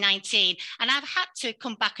 2019, and I've had to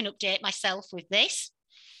come back and update myself with this.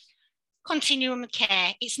 Continuum of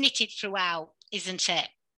care, it's knitted throughout, isn't it?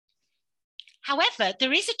 However,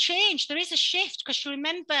 there is a change, there is a shift, because you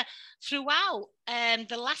remember throughout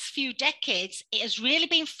the last few decades, it has really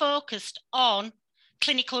been focused on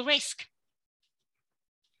clinical risk.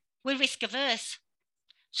 We're risk averse.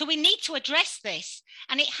 So we need to address this,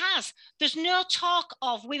 and it has. There's no talk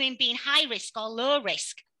of women being high risk or low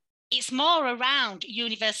risk. It's more around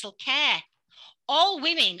universal care. All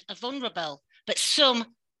women are vulnerable, but some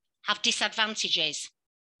have disadvantages.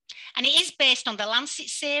 And it is based on the Lancet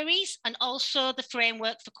series and also the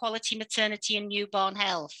Framework for Quality Maternity and Newborn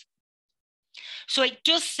Health. So it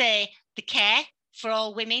does say the care for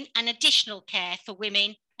all women and additional care for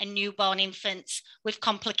women and newborn infants with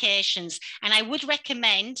complications. And I would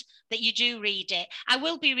recommend that you do read it. I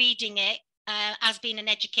will be reading it as being an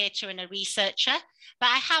educator and a researcher, but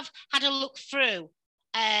I have had a look through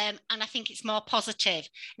and I think it's more positive.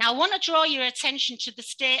 Now, I want to draw your attention to the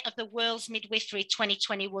State of the World's Midwifery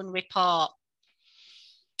 2021 report.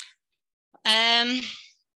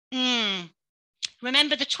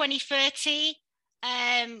 Remember the 2030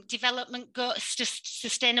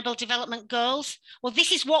 Sustainable Development Goals? Well,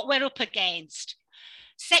 this is what we're up against.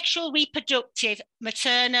 Sexual, reproductive,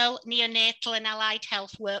 maternal, neonatal and allied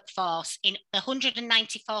health workforce in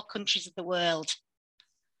 194 countries of the world.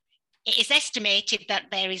 It is estimated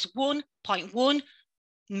that there is 1.1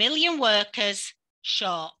 million workers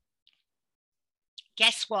short.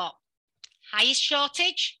 Guess what? Highest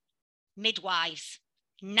shortage? Midwives,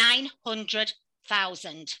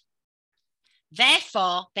 900,000.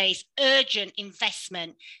 Therefore, there is urgent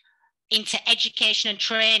investment into education and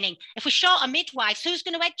training. If we're short of midwives, who's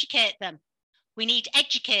going to educate them? We need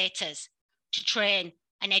educators to train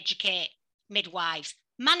and educate midwives.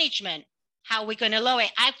 Management, how are we going to lower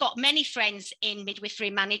it? I've got many friends in midwifery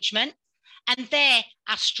management, and they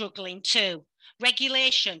are struggling too.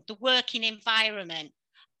 Regulation, the working environment,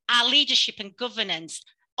 our leadership and governance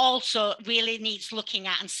also really needs looking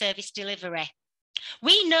at, and service delivery.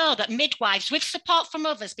 We know that midwives, with support from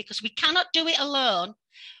others, because we cannot do it alone,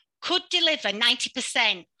 could deliver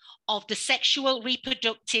 90% of the sexual,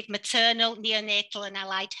 reproductive, maternal, neonatal and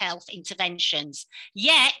allied health interventions.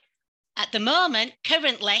 Yet, at the moment,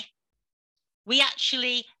 currently, we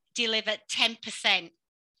actually deliver 10%.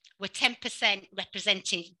 We're 10%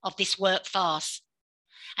 representative of this workforce.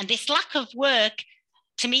 And this lack of work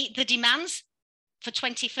to meet the demands for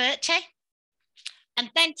 2030.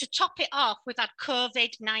 And then to top it off, we've had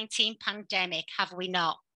COVID-19 pandemic, have we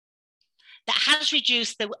not? That has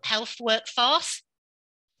reduced the health workforce,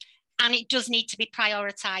 and it does need to be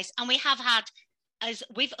prioritised. And we have had, as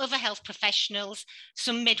with other health professionals,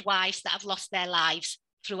 some midwives that have lost their lives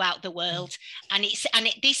throughout the world. And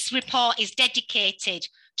this report is dedicated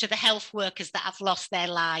to the health workers that have lost their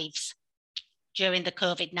lives during the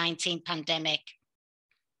COVID-19 pandemic.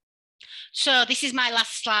 So this is my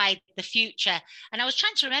last slide, the future. And I was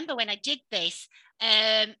trying to remember when I did this,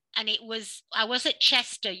 and I was at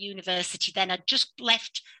Chester University then. I'd just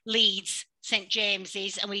left Leeds, St.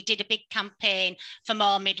 James's, and we did a big campaign for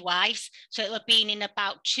more midwives. So it'll have been in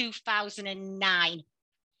about 2009.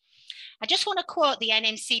 I just want to quote the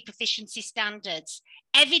NMC proficiency standards.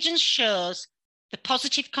 Evidence shows the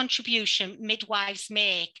positive contribution midwives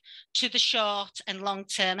make to the short and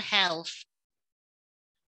long-term health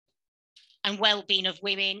and well-being of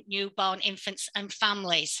women, newborn infants and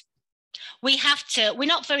families. We're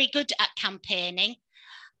not very good at campaigning,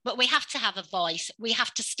 but we have to have a voice. We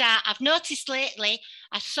have to start. I've noticed lately,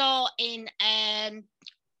 I saw in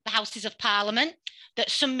the Houses of Parliament that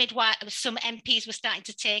some MPs were starting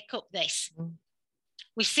to take up this.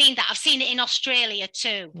 We've seen that. I've seen it in Australia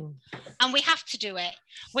too. And we have to do it.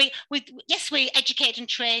 Yes, we educate and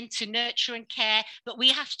train to nurture and care, but we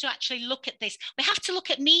have to actually look at this. We have to look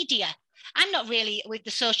at media. I'm not really with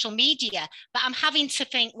the social media, but I'm having to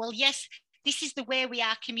think, well, yes, this is the way we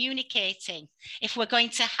are communicating if we're going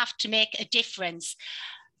to have to make a difference.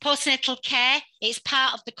 Postnatal care is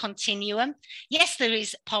part of the continuum. Yes, there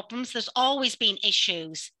is problems. There's always been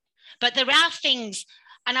issues, but there are things.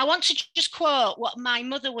 And I want to just quote what my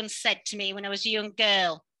mother once said to me when I was a young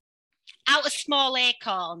girl. Out of small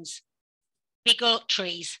acorns, big oak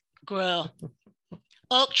trees grow.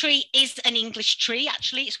 Oak tree is an English tree,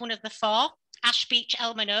 actually. It's one of the four, ash, beech,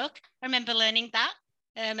 elm and oak. I remember learning that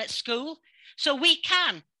at school. So we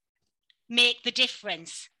can make the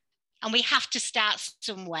difference, and we have to start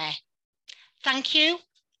somewhere. Thank you,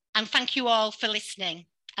 and thank you all for listening.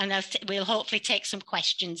 And we'll hopefully take some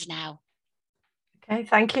questions now. Okay,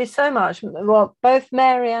 thank you so much. Well, both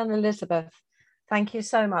Mary and Elizabeth, thank you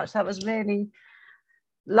so much. That was really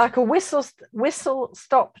like a whistle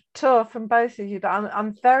stop tour from both of you, but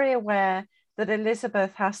I'm very aware that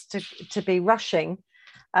Elizabeth has to be rushing.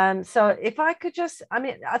 So if I could just,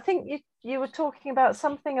 I think you were talking about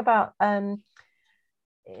something about in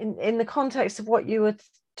the context of what you were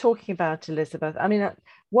talking about, Elizabeth. I mean,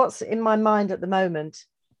 what's in my mind at the moment,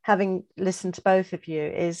 having listened to both of you,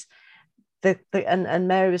 is and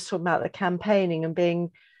Mary was talking about the campaigning and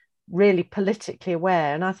being really politically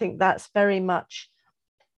aware. And I think that's very much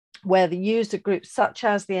where the user groups such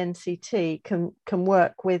as the NCT can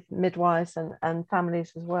work with midwives and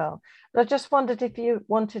families as well. But I just wondered if you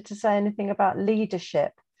wanted to say anything about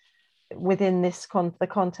leadership within this the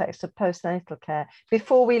context of postnatal care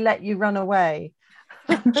before we let you run away.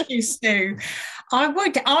 Thank you, Sue.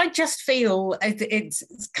 I just feel it's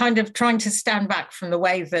kind of trying to stand back from the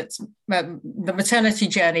way that the maternity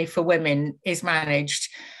journey for women is managed.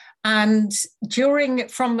 And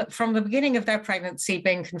from the beginning of their pregnancy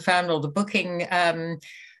being confirmed, or the booking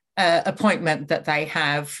appointment that they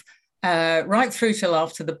have, right through till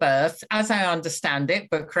after the birth. As I understand it,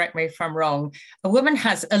 but correct me if I'm wrong, a woman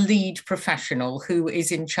has a lead professional who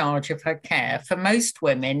is in charge of her care. For most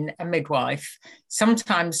women, a midwife.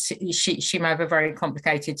 Sometimes she may have a very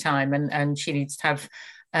complicated time and she needs to have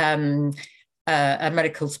a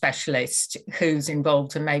medical specialist who's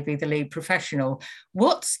involved and maybe the lead professional.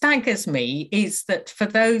 What staggers me is that for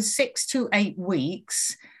those 6 to 8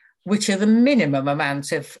 weeks, which are the minimum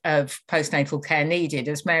amount of postnatal care needed.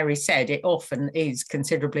 As Mary said, it often is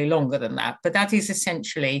considerably longer than that, but that is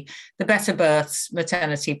essentially the Better Births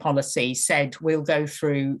maternity policy said we'll go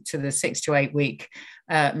through to the 6 to 8 week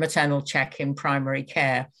maternal check in primary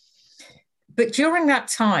care. But during that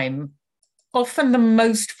time, often the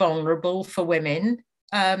most vulnerable for women,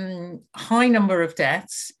 high number of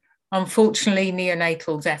deaths, unfortunately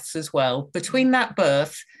neonatal deaths as well. Between that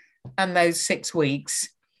birth and those 6 weeks,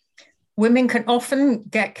 women can often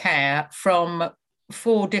get care from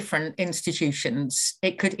 4 different institutions.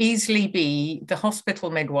 It could easily be the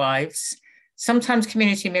hospital midwives, sometimes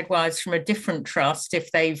community midwives from a different trust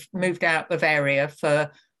if they've moved out of area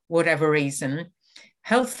for whatever reason,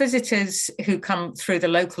 health visitors who come through the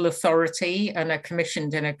local authority and are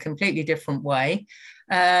commissioned in a completely different way,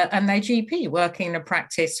 and their GP working in a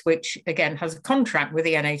practice which, again, has a contract with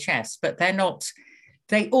the NHS, but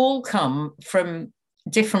they all come from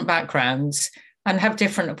different backgrounds and have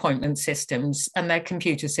different appointment systems, and their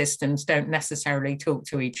computer systems don't necessarily talk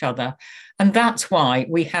to each other. And that's why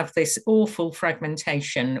we have this awful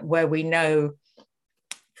fragmentation where we know,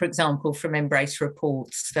 for example, from Embrace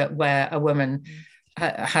reports that where a woman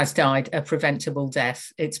has died a preventable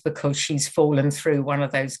death, it's because she's fallen through one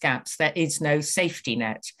of those gaps. There is no safety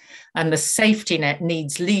net, and the safety net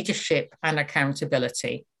needs leadership and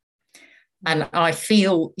accountability. And I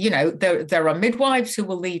feel, there are midwives who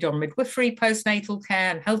will lead on midwifery, postnatal care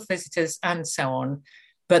and health visitors and so on,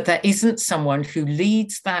 but there isn't someone who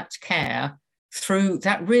leads that care through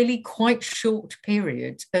that really quite short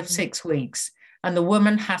period of 6 weeks. And the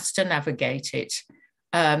woman has to navigate it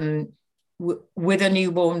with a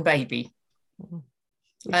newborn baby.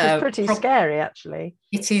 Which is pretty scary, actually.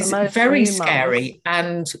 It is very scary.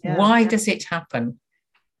 And why does it happen?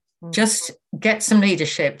 Just get some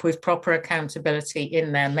leadership with proper accountability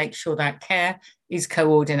in there, make sure that care is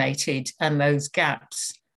coordinated and those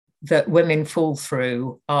gaps that women fall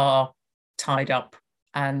through are tied up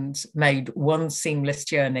and made one seamless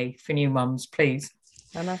journey for new mums, please.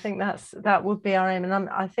 And I think that would be our aim. And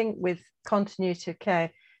I think with continuity of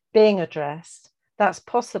care being addressed, that's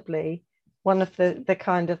possibly one of the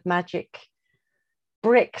kind of magic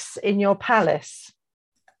bricks in your palace.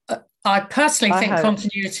 I personally think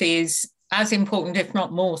continuity is as important, if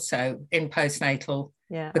not more so, in postnatal,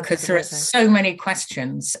 because there are so many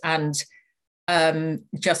questions and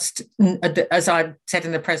just, as I said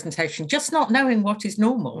in the presentation, just not knowing what is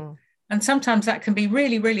normal. And sometimes that can be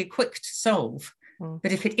really, really quick to solve.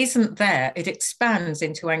 But if it isn't there, it expands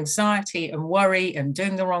into anxiety and worry and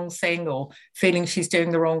doing the wrong thing or feeling she's doing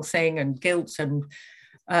the wrong thing and guilt and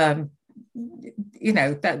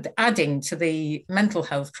that adding to the mental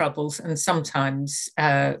health troubles and sometimes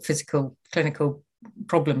physical clinical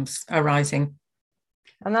problems arising.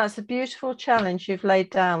 And that's a beautiful challenge you've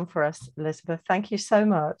laid down for us, Elizabeth. Thank you so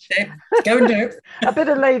much. Go and do it. A bit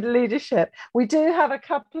of leadership. We do have a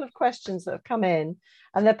couple of questions that have come in,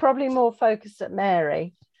 and they're probably more focused at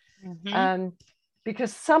Mary,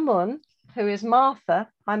 because someone who is Martha,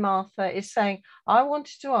 hi Martha, is saying, I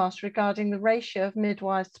wanted to ask regarding the ratio of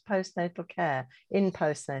midwives to postnatal care, in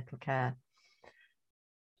postnatal care.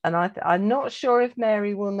 And I'm not sure if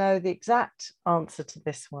Mary will know the exact answer to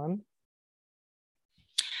this one.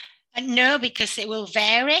 No, because it will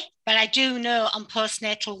vary, but I do know on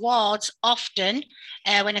postnatal wards often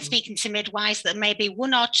when I'm speaking to midwives that maybe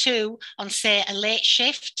 1 or 2 on, say, a late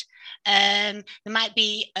shift. There might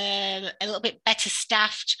be a little bit better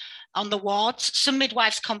staffed on the wards. Some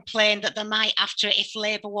midwives complain that they might have to, if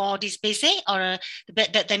labour ward is busy, or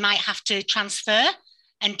that they might have to transfer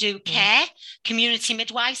and do care. Community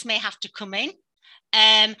midwives may have to come in.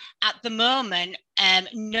 At the moment,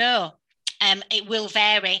 no. It will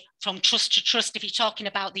vary from trust to trust if you're talking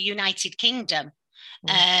about the United Kingdom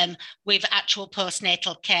with actual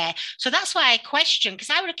postnatal care. So that's why I question, because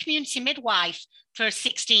I was a community midwife for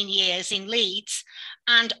 16 years in Leeds,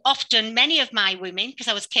 and often many of my women, because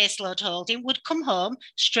I was caseload holding, would come home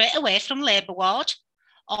straight away from labour ward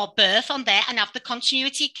or birth on there and have the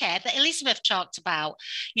continuity care that Elizabeth talked about.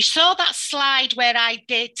 You saw that slide where I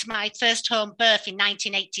did my first home birth in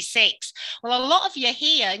 1986. Well, a lot of you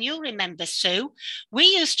here, and you'll remember, Sue, we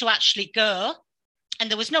used to actually go and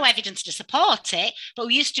there was no evidence to support it, but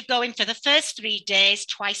we used to go in for the first 3 days,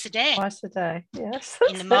 twice a day. Twice a day, yes.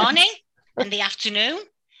 In the morning and the afternoon,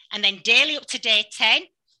 and then daily up to day 10,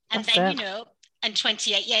 and That's then, it. you know, and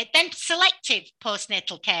 28 years. Then selective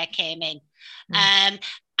postnatal care came in. And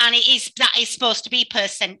that is supposed to be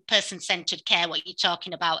person-centered care, what you're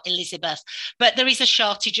talking about, Elizabeth. But there is a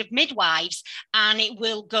shortage of midwives, and it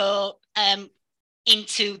will go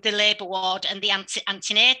into the labour ward and the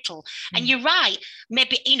antenatal. And you're right,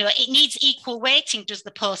 maybe, you know, it needs equal weighting, does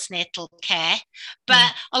the postnatal care.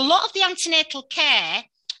 But a lot of the antenatal care,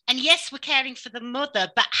 and yes, we're caring for the mother,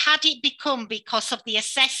 but had it become, because of the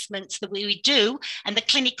assessments that we do and the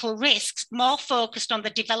clinical risks, more focused on the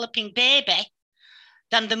developing baby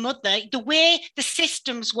than the mother, the way the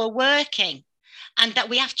systems were working, and that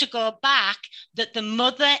we have to go back, that the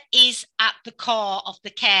mother is at the core of the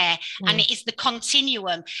care, and it is the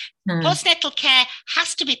continuum. Postnatal care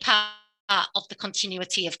has to be part of the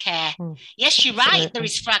continuity of care. Yes, you're right, there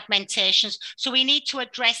is fragmentations, so we need to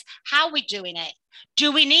address how we're doing it.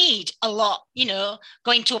 Do we need a lot, you know,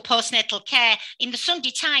 going to a postnatal care? In the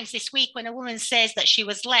Sunday Times this week, when a woman says that she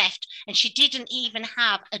was left and she didn't even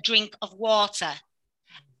have a drink of water.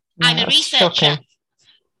 I'm a researcher. Shocking.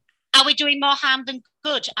 Are we doing more harm than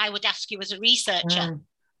good? I would ask you as a researcher.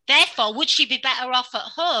 Therefore, would she be better off at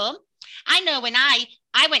home? I know when I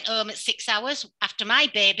went home at 6 hours after my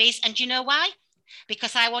babies, and you know why?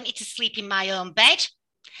 Because I wanted to sleep in my own bed.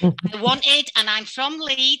 I wanted, and I'm from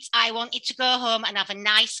Leeds, I wanted to go home and have a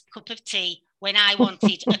nice cup of tea when I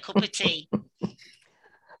wanted a cup of tea.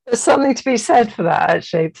 There's something to be said for that,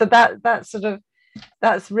 actually. So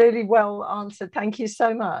that's really well answered. Thank you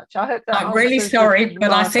so much. I hope that I'm really sorry,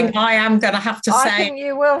 but I think I am going to have to say, I think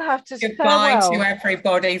you will have to goodbye to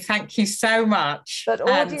everybody. Thank you so much. But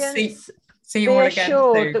audience, see you all again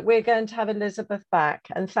assured that we're going to have Elizabeth back.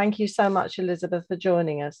 And thank you so much, Elizabeth, for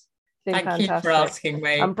joining us. Thank you for asking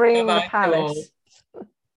me. I'm bringing the palace.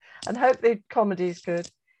 And hope the comedy's good.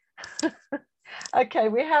 Okay,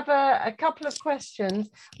 we have a couple of questions.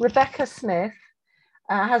 Rebecca Smith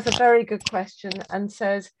has a very good question and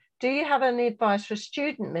says, do you have any advice for a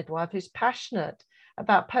student midwife who's passionate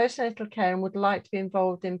about postnatal care and would like to be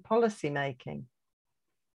involved in policy making?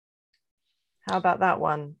 How about that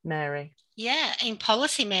one, Mary? Yeah, in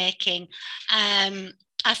policy making,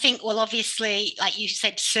 I think, well, obviously, like you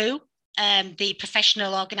said, Sue, the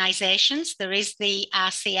professional organisations, there is the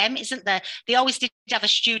RCM, isn't there? They always did have a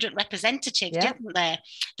student representative, didn't they,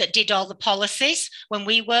 that did all the policies when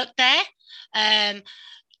we worked there.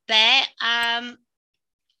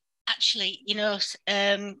 Actually, you know,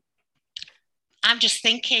 I'm just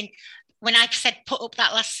thinking, when I said put up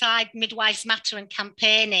that last slide, midwives matter and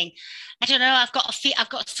campaigning, I don't know, I've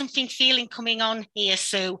got something feeling coming on here,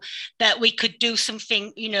 Sue, that we could do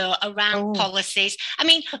something, you know, around policies. I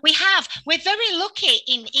mean, we're very lucky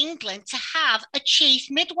in England to have a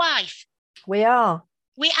chief midwife. We are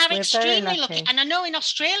extremely lucky. And I know in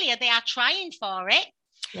Australia they are trying for it.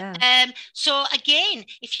 Yeah. So again,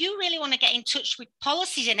 if you really want to get in touch with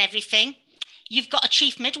policies and everything, you've got a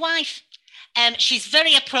chief midwife. She's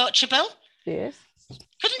very approachable. She is.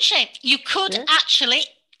 Couldn't she? You could actually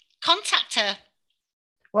contact her.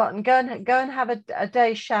 Well, and go and have a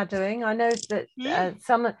day shadowing. I know that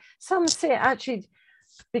some see it actually,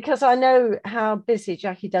 because I know how busy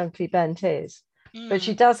Jackie Dunkley-Bent is, but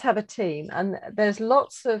she does have a team, and there's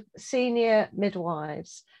lots of senior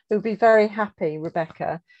midwives who would be very happy,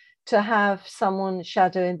 Rebecca, to have someone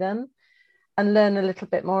shadowing them and learn a little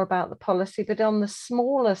bit more about the policy. But on the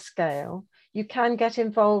smaller scale, you can get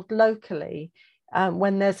involved locally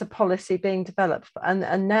when there's a policy being developed.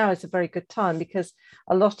 And now is a very good time, because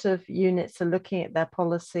a lot of units are looking at their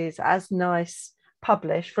policies as NICE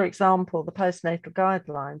published. For example, the postnatal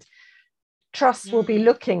guidelines. Trusts will be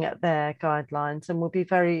looking at their guidelines and will be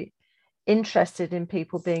very interested in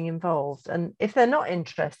people being involved. And if they're not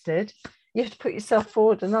interested, you have to put yourself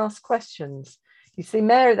forward and ask questions. You see,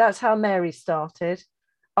 Mary, that's how Mary started.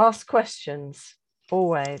 Ask questions,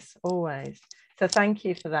 always. So thank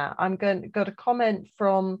you for that. Got a comment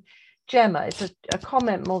from Gemma. It's a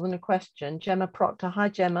comment more than a question. Gemma Proctor. Hi,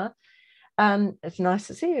 Gemma. It's nice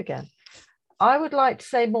to see you again. I would like to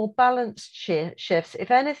say more balanced shifts.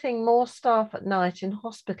 If anything, more staff at night in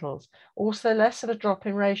hospitals. Also less of a drop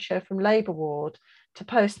in ratio from labour ward to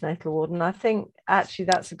postnatal ward. And I think actually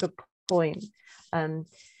that's a good point,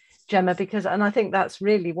 Gemma, and I think that's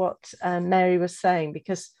really what Mary was saying,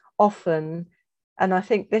 because often, and I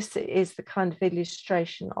think this is the kind of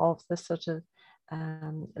illustration of the sort of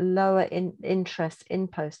lower interest in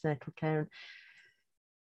postnatal care.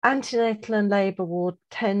 antenatal and labour ward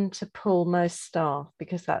tend to pull most staff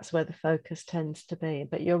because that's where the focus tends to be.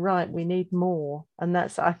 But you're right, we need more. And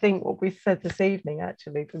that's, I think, what we said this evening,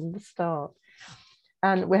 actually, from the start.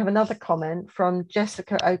 And we have another comment from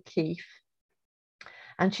Jessica O'Keefe.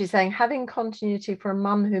 And she's saying, having continuity for a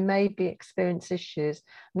mum who may be experiencing issues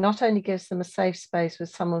not only gives them a safe space with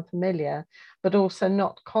someone familiar, but also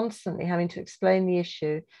not constantly having to explain the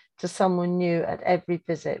issue to someone new at every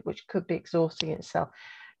visit, which could be exhausting itself.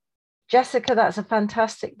 Jessica, that's a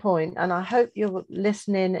fantastic point, and I hope you'll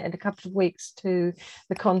listen in a couple of weeks to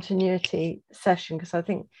the continuity session, because I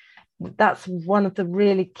think that's one of the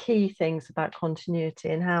really key things about continuity,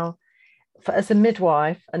 and how, as a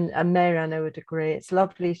midwife, and Mary, I know, would agree, it's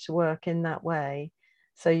lovely to work in that way.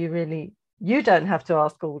 So you don't have to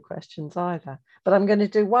ask all the questions either. But I'm going to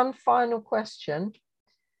do one final question.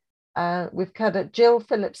 We've covered, Jill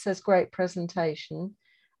Phillips says, great presentation.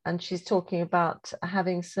 And she's talking about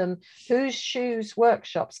having some Whose Shoes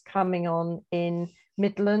workshops coming on in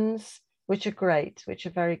Midlands, which are great, which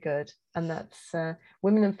are very good. And that's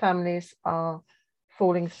women and families are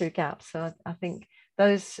falling through gaps. So I think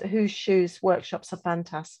those Whose Shoes workshops are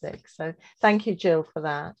fantastic. So thank you, Jill, for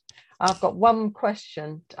that. I've got one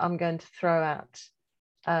question I'm going to throw at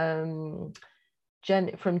from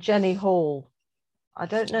Jenny Hall. I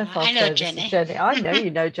don't know if I'll know Jenny. Jenny. I know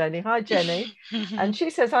you know Jenny. Hi, Jenny. And she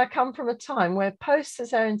says, I come from a time where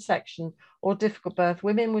post-cesarean section or difficult birth,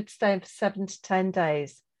 women would stay in for 7 to 10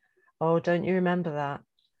 days. Oh, don't you remember that?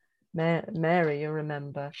 Mary, you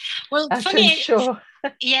remember. Well, funny. Sure.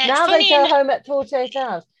 Yeah, now they go home at 48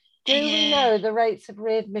 hours. Do we know the rates of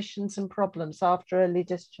readmissions and problems after early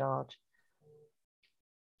discharge?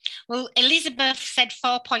 Well, Elizabeth said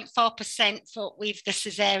 4.4% with the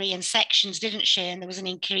caesarean sections, didn't she? And there was an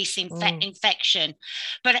increase in infection.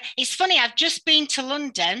 But it's funny, I've just been to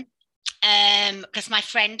London because my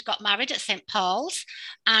friend got married at St. Paul's,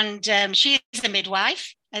 and she is a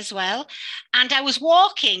midwife as well. And I was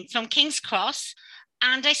walking from King's Cross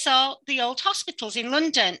and I saw the old hospitals in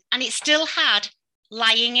London, and it still had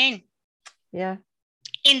lying in. Yeah.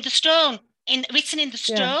 In the stone, written in the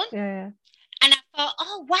stone. Yeah. And I thought,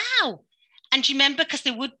 oh, wow. And do you remember, because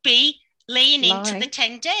they would be laying into the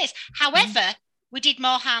 10 days. However, we did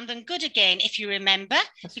more harm than good again, if you remember,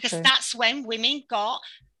 because that's when women got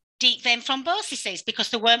deep vein thrombosis, because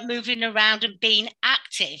they weren't moving around and being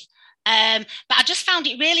active. But I just found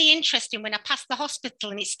it really interesting when I passed the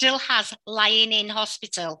hospital, and it still has lying in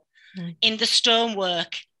hospital in the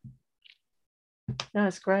stonework. No,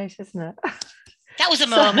 it's great, isn't it? That was a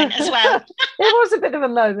moment as well. It was a bit of a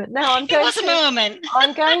moment. Now I'm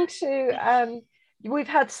going to, we've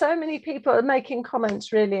had so many people making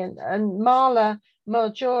comments, really, and Marla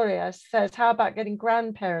Marjoria says, how about getting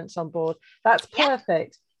grandparents on board? That's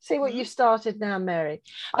perfect. See what you've started now, Mary.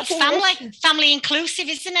 It's family inclusive,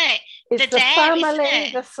 isn't it? It's the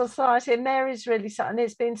family, the society, and Mary's really, and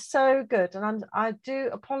it's been so good. And I do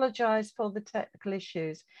apologise for the technical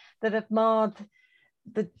issues that have marred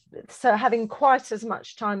so having quite as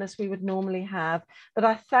much time as we would normally have. But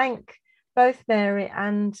I thank both Mary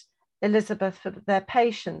and Elizabeth for their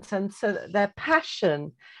patience and so their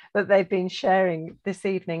passion that they've been sharing this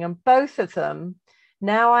evening. And both of them,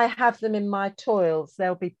 now I have them in my toils,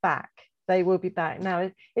 they'll be back. They will be back. Now,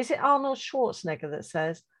 is it Arnold Schwarzenegger that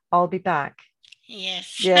says, I'll be back?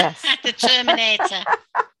 Yes. The Terminator.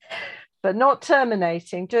 But not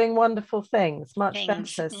terminating, doing wonderful things, much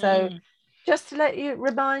better. So just to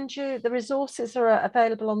remind you, the resources are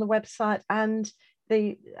available on the website, and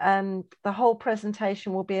the whole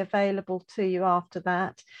presentation will be available to you after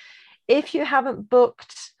that. If you haven't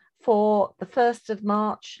booked for the 1st of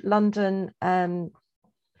March London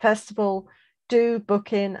Festival, do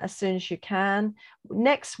book in as soon as you can.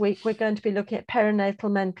 Next week, we're going to be looking at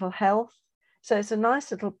perinatal mental health. So it's a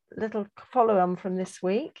nice little follow-on from this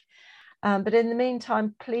week. But in the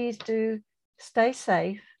meantime, please do stay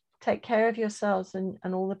safe. Take care of yourselves and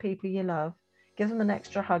all the people you love. Give them an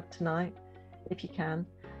extra hug tonight, if you can.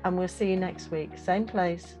 And we'll see you next week. Same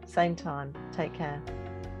place, same time. Take care.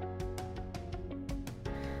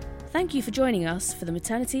 Thank you for joining us for the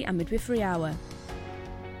Maternity and Midwifery Hour.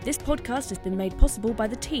 This podcast has been made possible by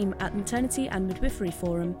the team at Maternity and Midwifery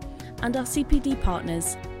Forum and our CPD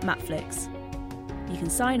partners, Matflix. You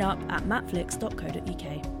can sign up at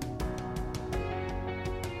matflix.co.uk.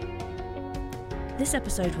 This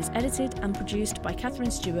episode was edited and produced by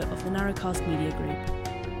Catherine Stewart of the Narrowcast Media Group.